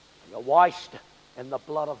 Are you washed in the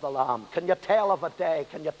blood of the Lamb? Can you tell of a day?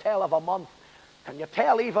 Can you tell of a month? Can you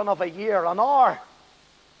tell even of a year, an hour?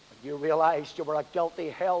 When you realized you were a guilty,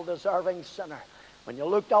 hell-deserving sinner. When you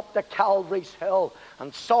looked up to Calvary's hill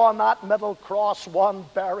and saw on that middle cross one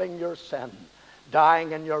bearing your sin,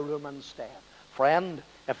 dying in your room instead. Friend,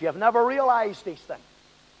 if you've never realized these things,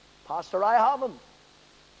 Pastor, I haven't.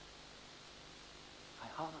 I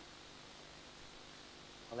haven't.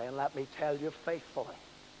 Well, then let me tell you faithfully.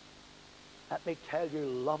 Let me tell you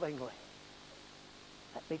lovingly.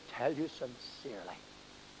 Let me tell you sincerely.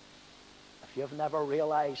 If you've never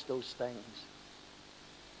realized those things,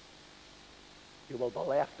 you will be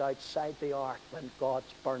left outside the ark when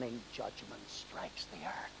God's burning judgment strikes the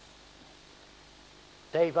earth.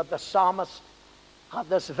 David the psalmist had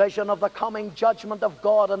this vision of the coming judgment of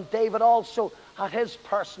God, and David also had his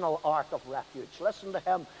personal ark of refuge. Listen to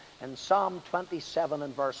him in Psalm 27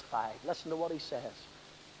 and verse 5. Listen to what he says.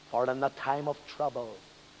 For in the time of trouble,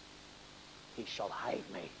 He shall hide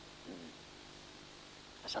me.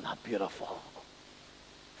 Isn't that beautiful?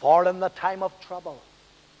 For in the time of trouble,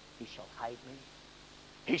 He shall hide me.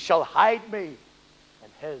 He shall hide me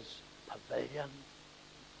in His pavilion.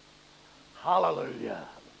 Hallelujah.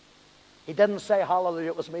 He didn't say hallelujah,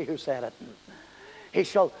 it was me who said it. He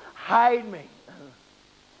shall hide me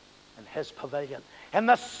in His pavilion. In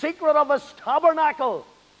the secret of His tabernacle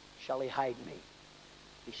shall He hide me.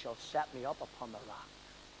 He shall set me up upon the rock.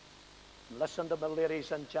 And listen to me,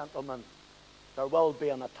 ladies and gentlemen. There will be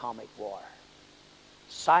an atomic war.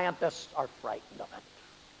 Scientists are frightened of it.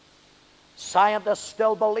 Scientists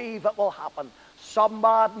still believe it will happen. Some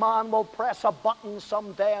bad man will press a button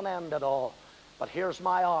someday and end it all. But here's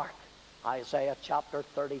my ark. Isaiah chapter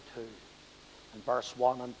 32 and verse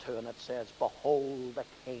 1 and 2. And it says, behold, the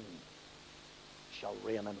king shall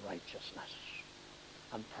reign in righteousness,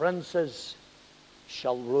 and princes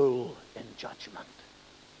shall rule in judgment,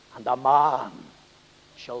 and a man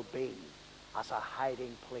shall be as a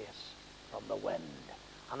hiding place from the wind,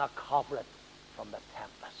 and a covert from the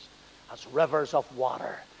tempest, as rivers of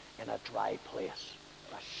water in a dry place,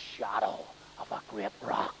 the shadow of a great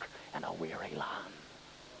rock in a weary land.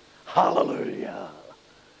 Hallelujah.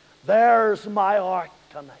 There's my ark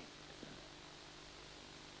tonight.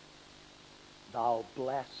 Thou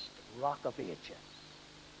blessed rock of ages,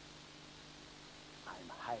 I'm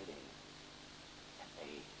hiding in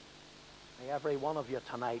thee. May every one of you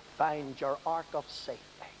tonight find your ark of safety.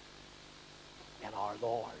 in our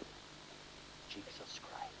Lord Jesus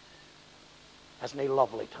Christ. Isn't he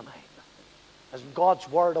lovely tonight? Isn't God's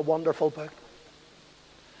Word a wonderful book?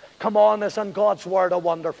 Come on, isn't God's Word a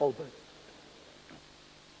wonderful book?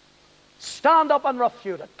 Stand up and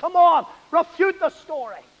refute it. Come on, refute the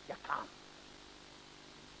story. You can't.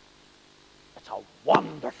 It's a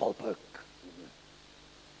wonderful book.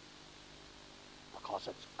 Because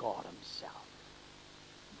it's God himself.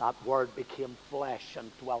 That Word became flesh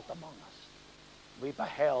and dwelt among us. We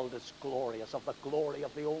beheld his glory as of the glory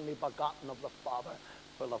of the only begotten of the Father,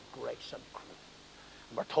 full of grace and truth.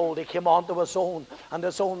 And we're told he came unto his own, and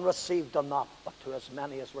his own received him not, but to as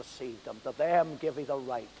many as received him, to them give he the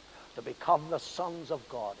right to become the sons of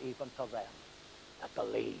God, even to them that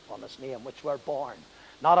believe on his name, which were born,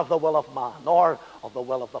 not of the will of man, nor of the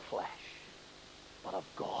will of the flesh, but of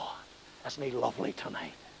God. Isn't he lovely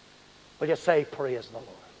tonight? Will you say, praise the Lord?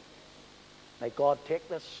 May God take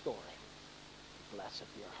this story and bless it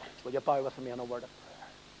to your hearts. Will you bow with me in a word of prayer?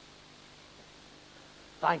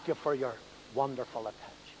 Thank you for your wonderful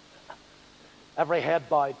attention. Every head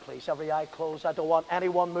bowed, please. Every eye closed. I don't want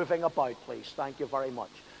anyone moving about, please. Thank you very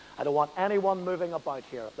much. I don't want anyone moving about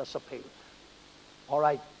here at this appeal. All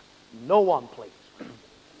right. No one, please.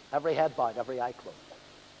 Every head bowed, every eye closed.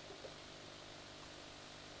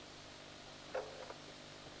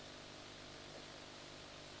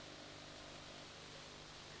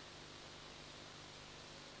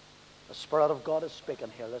 The Spirit of God is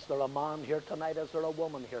speaking here. Is there a man here tonight? Is there a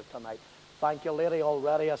woman here tonight? Thank you, lady.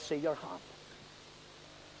 Already I see your hand.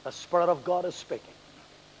 The Spirit of God is speaking.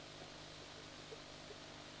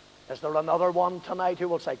 Is there another one tonight who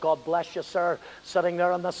will say, God bless you, sir, sitting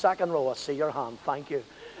there in the second row? I see your hand. Thank you.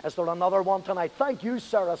 Is there another one tonight? Thank you,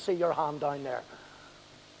 sir. I see your hand down there.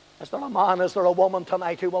 Is there a man, is there a woman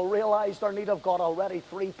tonight who will realize their need of God? Already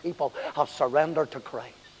 3 people have surrendered to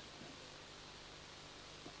Christ.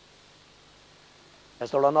 Is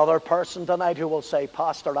there another person tonight who will say,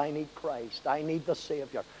 Pastor, I need Christ. I need the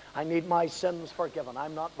Savior. I need my sins forgiven.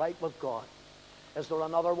 I'm not right with God. Is there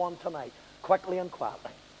another one tonight? Quickly and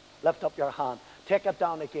quietly. Lift up your hand. Take it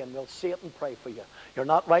down again. We'll see it and pray for you. You're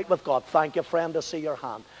not right with God. Thank you, friend, to see your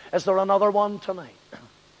hand. Is there another one tonight?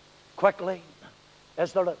 Quickly.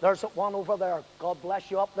 There's one over there. God bless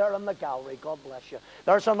you up there in the gallery. God bless you.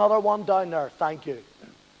 There's another one down there. Thank you.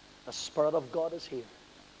 The Spirit of God is here.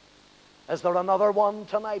 Is there another one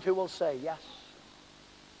tonight who will say, yes,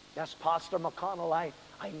 yes, Pastor McConnell, I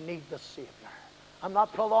need the Savior. I'm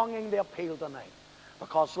not prolonging the appeal tonight.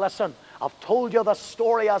 Because, listen, I've told you the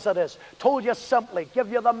story as it is. Told you simply,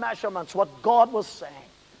 give you the measurements, what God was saying.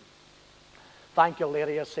 Thank you,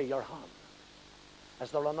 lady. I see your hand.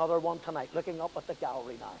 Is there another one tonight? Looking up at the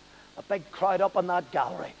gallery now. A big crowd up in that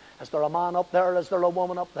gallery. Is there a man up there? Is there a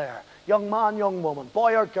woman up there? Young man, young woman,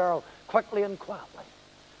 boy or girl, quickly and quietly.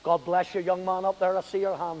 God bless you, young man up there. I see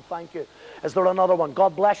your hand. Thank you. Is there another one?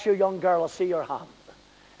 God bless you, young girl. I see your hand.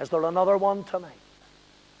 Is there another one tonight?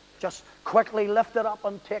 Just quickly lift it up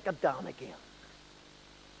and take it down again.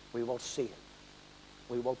 We will see it.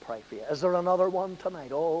 We will pray for you. Is there another one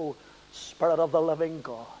tonight? Oh, Spirit of the living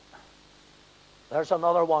God. There's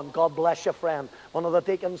another one. God bless you, friend. One of the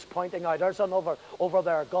deacons pointing out. There's another over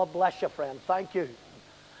there. God bless you, friend. Thank you.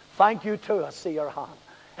 Thank you too. I see your hand.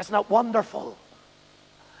 Isn't it wonderful?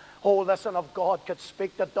 Oh, listen, if God could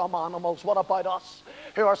speak to dumb animals, what about us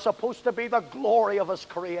who are supposed to be the glory of his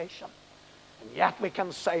creation? And yet we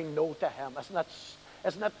can say no to him.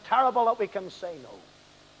 Isn't it terrible that we can say no?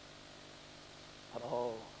 But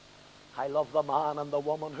oh, I love the man and the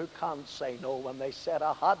woman who can't say no when they said,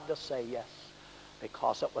 I had to say yes,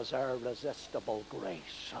 because it was irresistible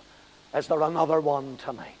grace. Is there another one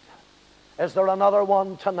tonight? Is there another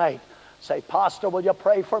one tonight? Say, Pastor, will you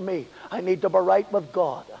pray for me? I need to be right with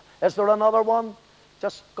God. Is there another one?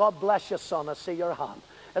 Just God bless you, son. I see your hand.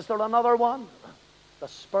 Is there another one? The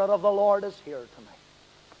Spirit of the Lord is here tonight.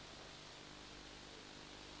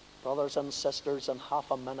 Brothers and sisters, in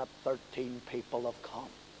half a minute, 13 people have come.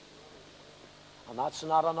 And that's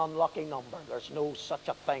not an unlucky number. There's no such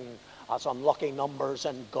a thing as unlucky numbers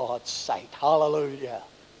in God's sight. Hallelujah.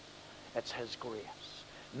 It's his grace.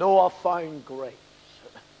 Noah found grace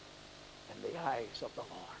in the eyes of the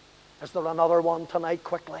Lord. Is there another one tonight?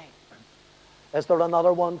 Quickly. Is there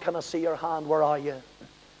another one? Can I see your hand? Where are you?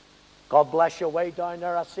 God bless you way down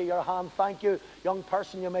there. I see your hand. Thank you. Young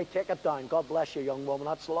person, you may take it down. God bless you, young woman.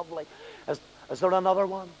 That's lovely. Is there another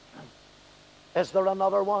one? Is there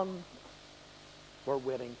another one? We're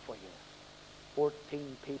waiting for you.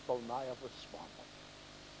 14 people now have responded.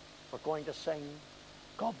 We're going to sing.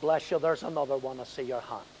 God bless you. There's another one. I see your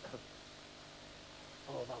hand.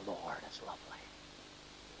 Oh, the Lord is lovely.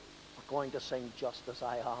 We're going to sing Just As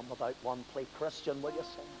I Am without one plea. Christian, will you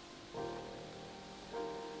sing it?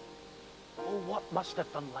 Oh, what must it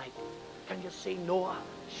have been like? Can you see Noah,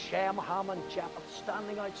 Shem, Ham, and Japheth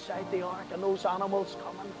standing outside the ark and those animals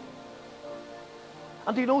coming?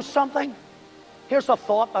 And do you know something? Here's a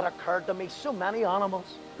thought that occurred to me. So many animals.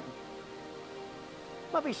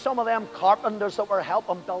 Maybe some of them carpenters that were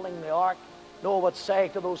helping building the ark, Noah would say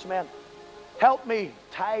to those men, help me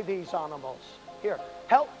tie these animals. Here,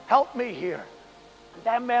 help me here. And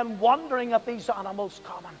them men wondering at these animals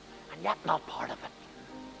coming, and yet not part of it.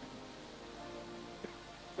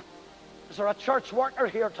 Is there a church worker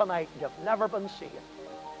here tonight and you've never been saved?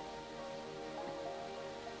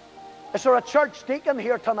 Is there a church deacon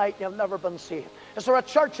here tonight and you've never been saved? Is there a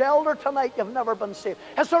church elder tonight you've never been saved?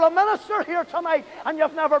 Is there a minister here tonight and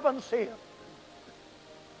you've never been saved?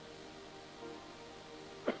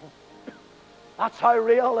 That's how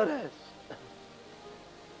real it is.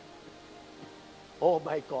 Oh,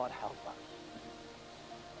 may God help us.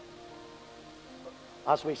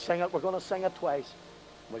 As we sing it, we're going to sing it twice.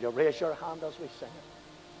 Will you raise your hand as we sing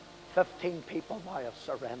it? 15 people now have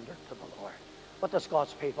surrendered to the Lord. What does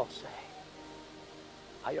God's people say?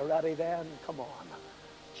 Are you ready then? Come on.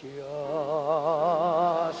 Just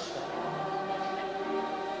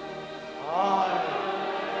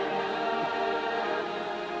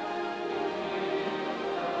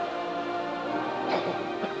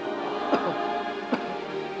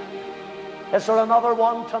Is there another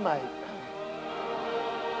one tonight?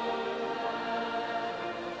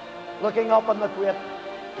 Looking up in the great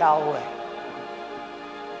gallery.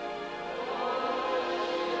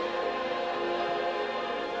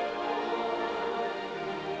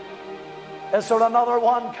 Is there another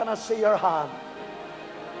one? Can I see your hand?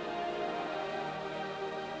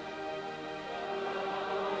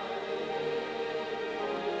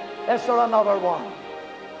 Is there another one?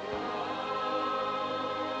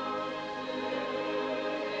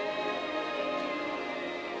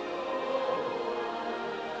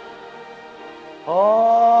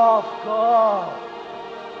 Oh, God.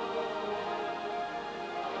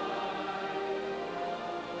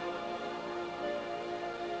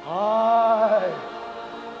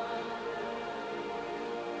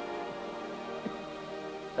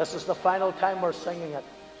 This is the final time we're singing it.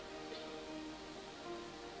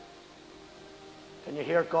 Can you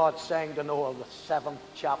hear God saying to Noah, the 7th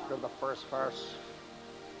chapter, the 1st verse?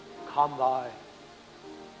 Come thou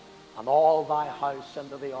and all thy house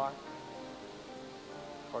into the ark.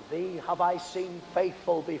 For thee have I seen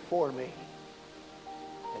faithful before me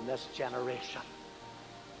in this generation.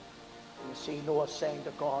 You see Noah saying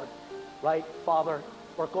to God, right, Father,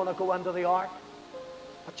 we're going to go into the ark,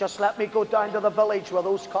 but just let me go down to the village where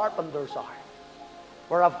those carpenters are,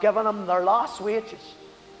 where I've given them their last wages.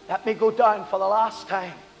 Let me go down for the last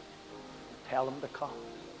time. Tell them to come.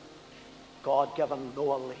 God given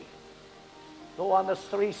Noah leave. Noah and his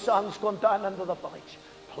 3 sons going down into the village.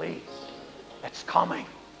 Please, it's coming.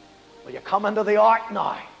 Will you come into the ark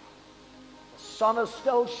now? The sun is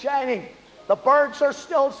still shining. The birds are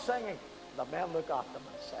still singing. The men look at them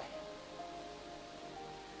and say,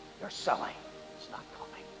 you're silly. It's not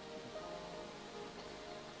coming.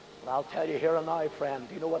 But I'll tell you here and now, friend,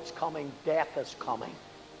 do you know what's coming? Death is coming.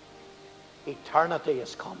 Eternity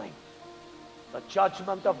is coming. The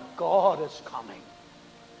judgment of God is coming.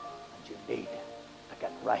 And you need to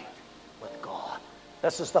get right with God.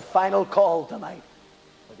 This is the final call tonight.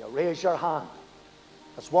 Will you raise your hand?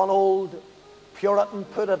 As one old Puritan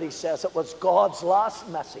put it, he says, it was God's last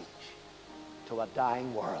message to a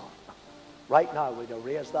dying world. Right now, will you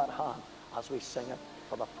raise that hand as we sing it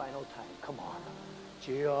for the final time? Come on.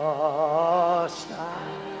 Just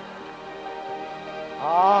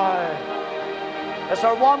Is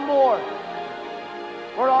there one more?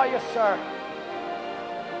 Where are you, sir?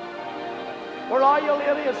 Where are you,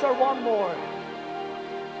 lady? Is there one more?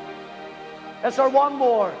 Is there one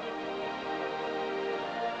more?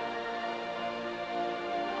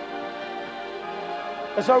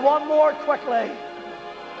 Is there one more? Quickly.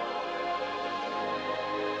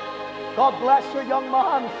 God bless you, young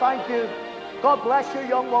man. Thank you. God bless you,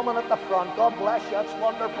 young woman at the front. God bless you. That's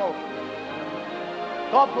wonderful.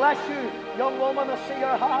 God bless you, young woman. I see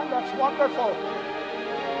your hand. That's wonderful.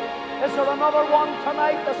 Is there another one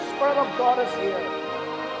tonight? The Spirit of God is here.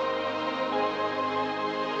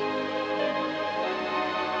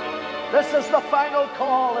 This is the final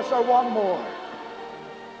call. Is there one more?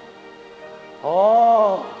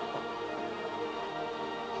 Oh.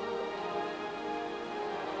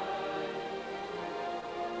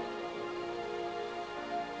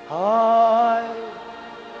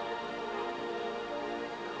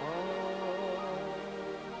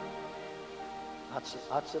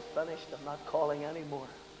 That's it, finished. I'm not calling anymore.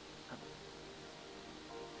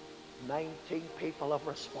 19 people have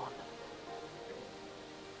responded.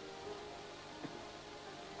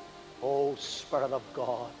 Oh, Spirit of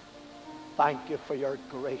God, thank you for your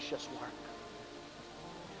gracious work.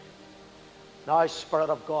 Now, Spirit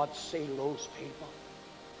of God, seal those people.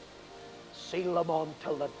 Seal them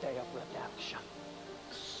until the day of redemption.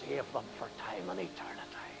 Save them for time and eternity.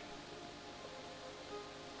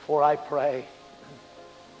 For I pray,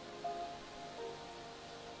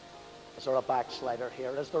 is there a backslider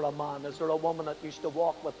here? Is there a man? Is there a woman that used to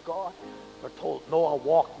walk with God? We're told Noah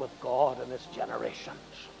walked with God in his generations.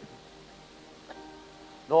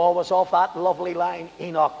 Noah was off that lovely line.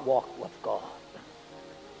 Enoch walked with God.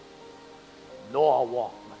 Noah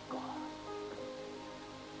walked with God.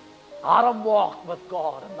 Adam walked with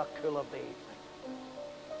God in the cool of the evening.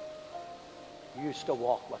 You used to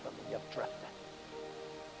walk with him and you've drifted.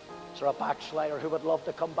 Is there a backslider who would love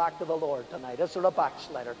to come back to the Lord tonight? Is there a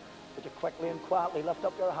backslider? Would you quickly and quietly lift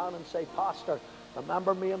up your hand and say, Pastor,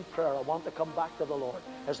 remember me in prayer. I want to come back to the Lord.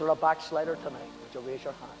 Is there a backslider tonight? Would you raise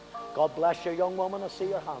your hand? God bless you, young woman. I see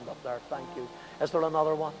your hand up there. Thank you. Is there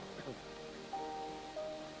another one?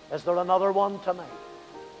 Is there another one tonight?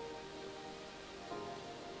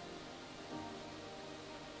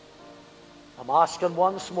 I'm asking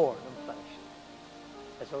once more and I'm finished.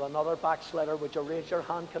 Is there another backslider? Would you raise your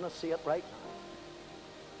hand? Can I see it right now?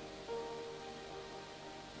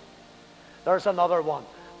 There's another one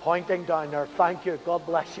pointing down there. Thank you. God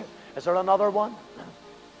bless you. Is there another one?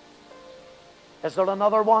 Is there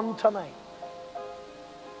another one tonight?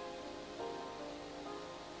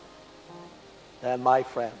 Then, my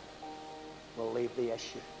friend, we'll leave the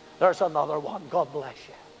issue. There's another one. God bless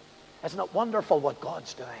you. Isn't it wonderful what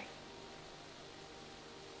God's doing?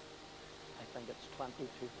 I think it's 22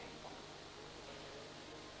 people.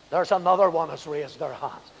 There's another one who's raised their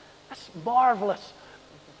hands. That's marvelous.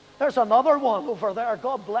 There's another one over there.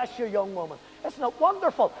 God bless you, young woman. Isn't it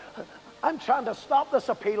wonderful? I'm trying to stop this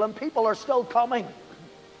appeal and people are still coming.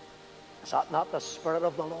 Is that not the Spirit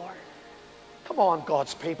of the Lord? Come on,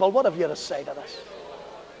 God's people. What have you to say to this?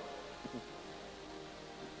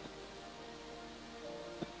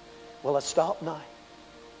 Will it stop now?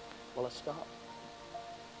 Will it stop?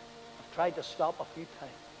 I've tried to stop a few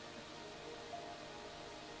times.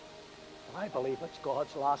 And I believe it's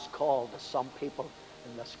God's last call to some people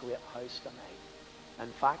in this great house tonight.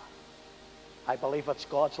 In fact, I believe it's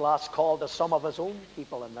God's last call to some of his own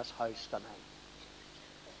people in this house tonight.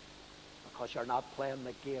 Because you're not playing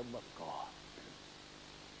the game with God.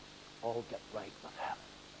 Oh, get right with him.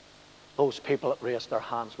 Those people that raised their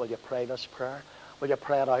hands, will you pray this prayer? Will you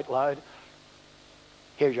pray it out loud?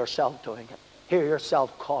 Hear yourself doing it. Hear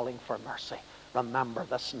yourself calling for mercy. Remember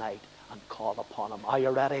this night and call upon him. Are you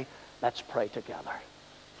ready? Let's pray together.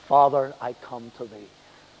 Father, I come to thee.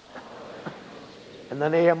 In the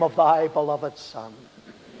name of thy beloved Son,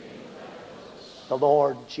 the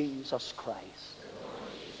Lord Jesus Christ,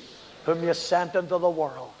 whom you sent into the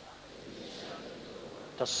world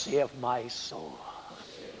to save my soul.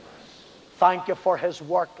 Thank you for his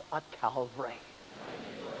work at Calvary.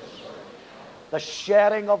 The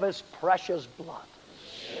shedding of his precious blood.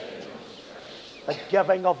 The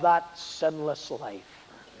giving of that sinless life.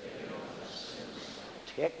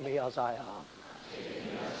 Take me as I am.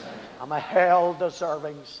 I'm a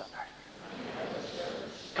hell-deserving sinner.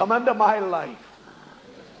 Come into my life.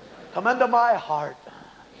 Come into my heart.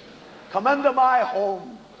 Come into my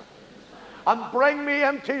home. And bring me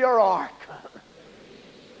into your ark.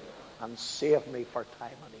 And save me for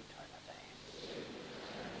time and eternity.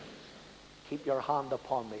 Keep your hand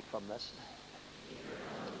upon me from this night.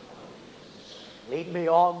 Lead me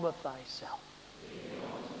on with thyself.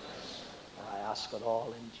 For I ask it all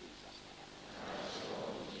in Jesus' name.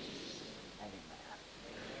 Amen.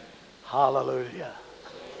 Hallelujah.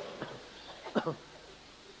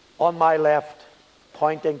 On my left,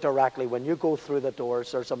 pointing directly, when you go through the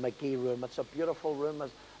doors, there's a McGee room. It's a beautiful room.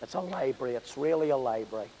 It's a library. It's really a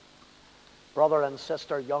library. Brother and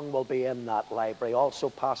Sister Young will be in that library. Also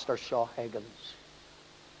Pastor Shaw Higgins.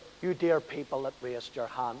 You dear people that raised your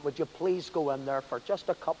hand, would you please go in there for just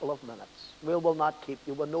a couple of minutes? We will not keep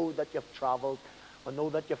you. We know that you've traveled. We know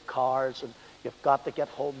that you've cars and you've got to get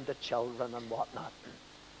home to children and whatnot.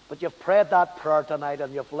 But you've prayed that prayer tonight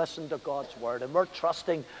and you've listened to God's word. And we're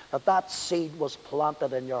trusting that that seed was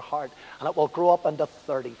planted in your heart and it will grow up into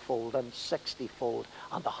 30-fold and 60-fold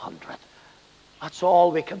and 100. That's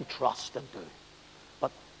all we can trust and do.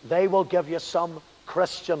 But they will give you some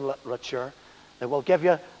Christian literature. They will give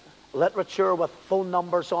you literature with phone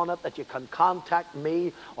numbers on it that you can contact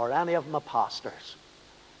me or any of my pastors.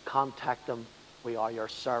 Contact them We are your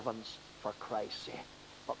servants for Christ's sake.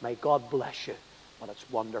 But may God bless you. But it's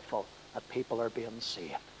wonderful that people are being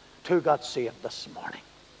saved. 2 got saved this morning.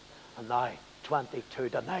 And now 22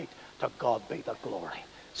 tonight. To God be the glory.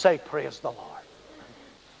 Say praise the Lord.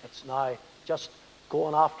 It's now just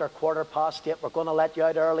going after 8:15. We're going to let you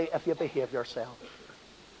out early if you behave yourself.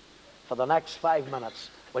 For the next 5 minutes,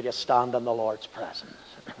 will you stand in the Lord's presence?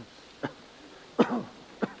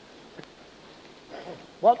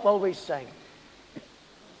 What will we sing?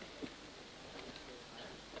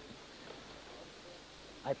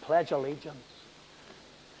 I pledge allegiance.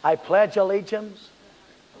 I pledge allegiance.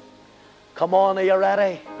 Come on, are you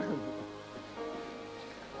ready?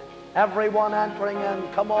 Everyone entering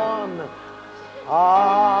in, come on.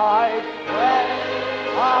 I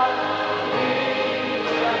pledge allegiance.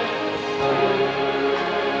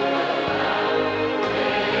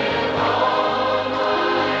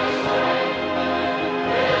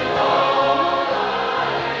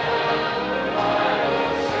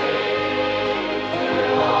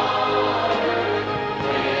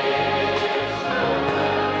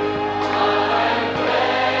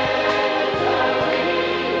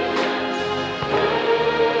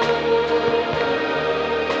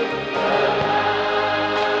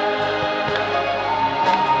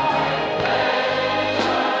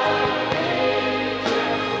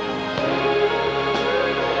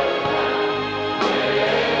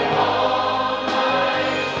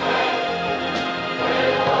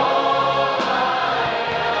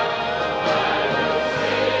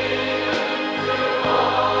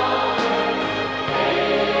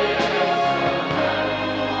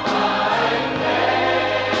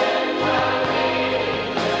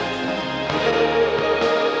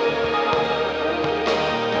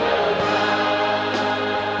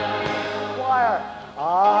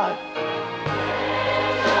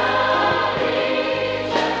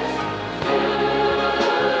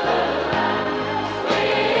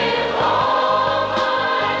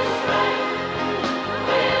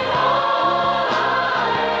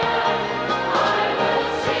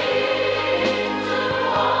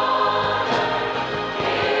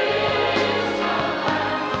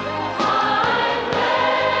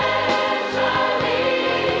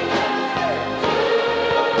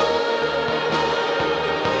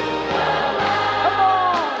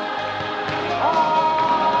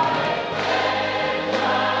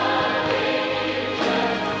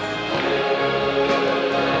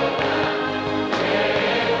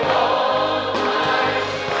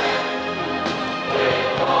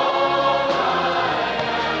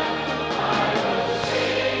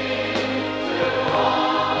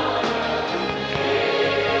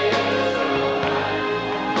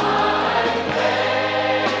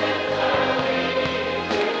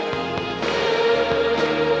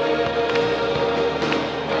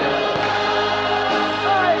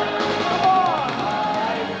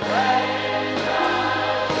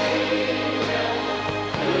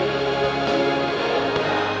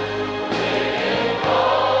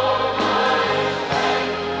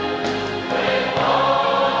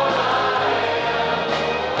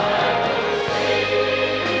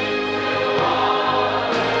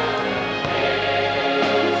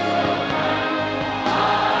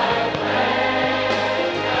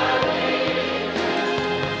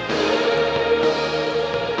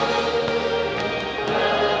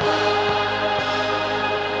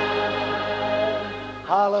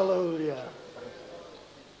 Hallelujah.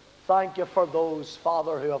 Thank you for those,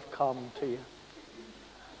 Father, who have come to you.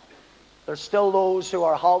 There's still those who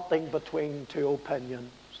are halting between two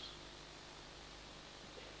opinions.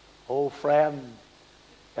 Oh, friend,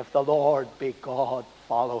 if the Lord be God,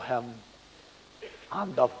 follow him.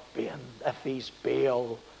 And if he's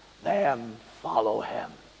Baal, then follow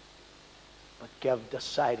him. But give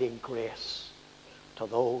deciding grace to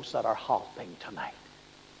those that are halting tonight.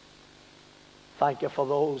 Thank you for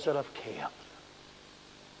those that have caved.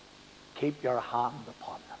 Keep your hand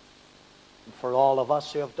upon them. And for all of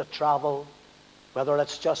us who have to travel, whether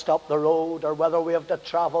it's just up the road or whether we have to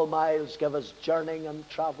travel miles, give us journeying and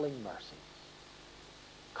traveling mercies,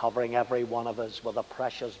 covering every one of us with the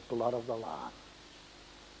precious blood of the Lamb.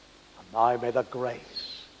 And now may the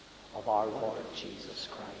grace of our Lord Jesus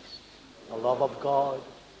Christ, the love of God,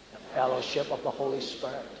 the fellowship of the Holy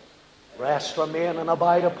Spirit, rest, remain, and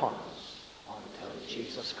abide upon us until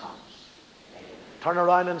Jesus comes. Turn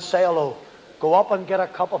around and say hello. Go up and get a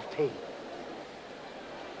cup of tea.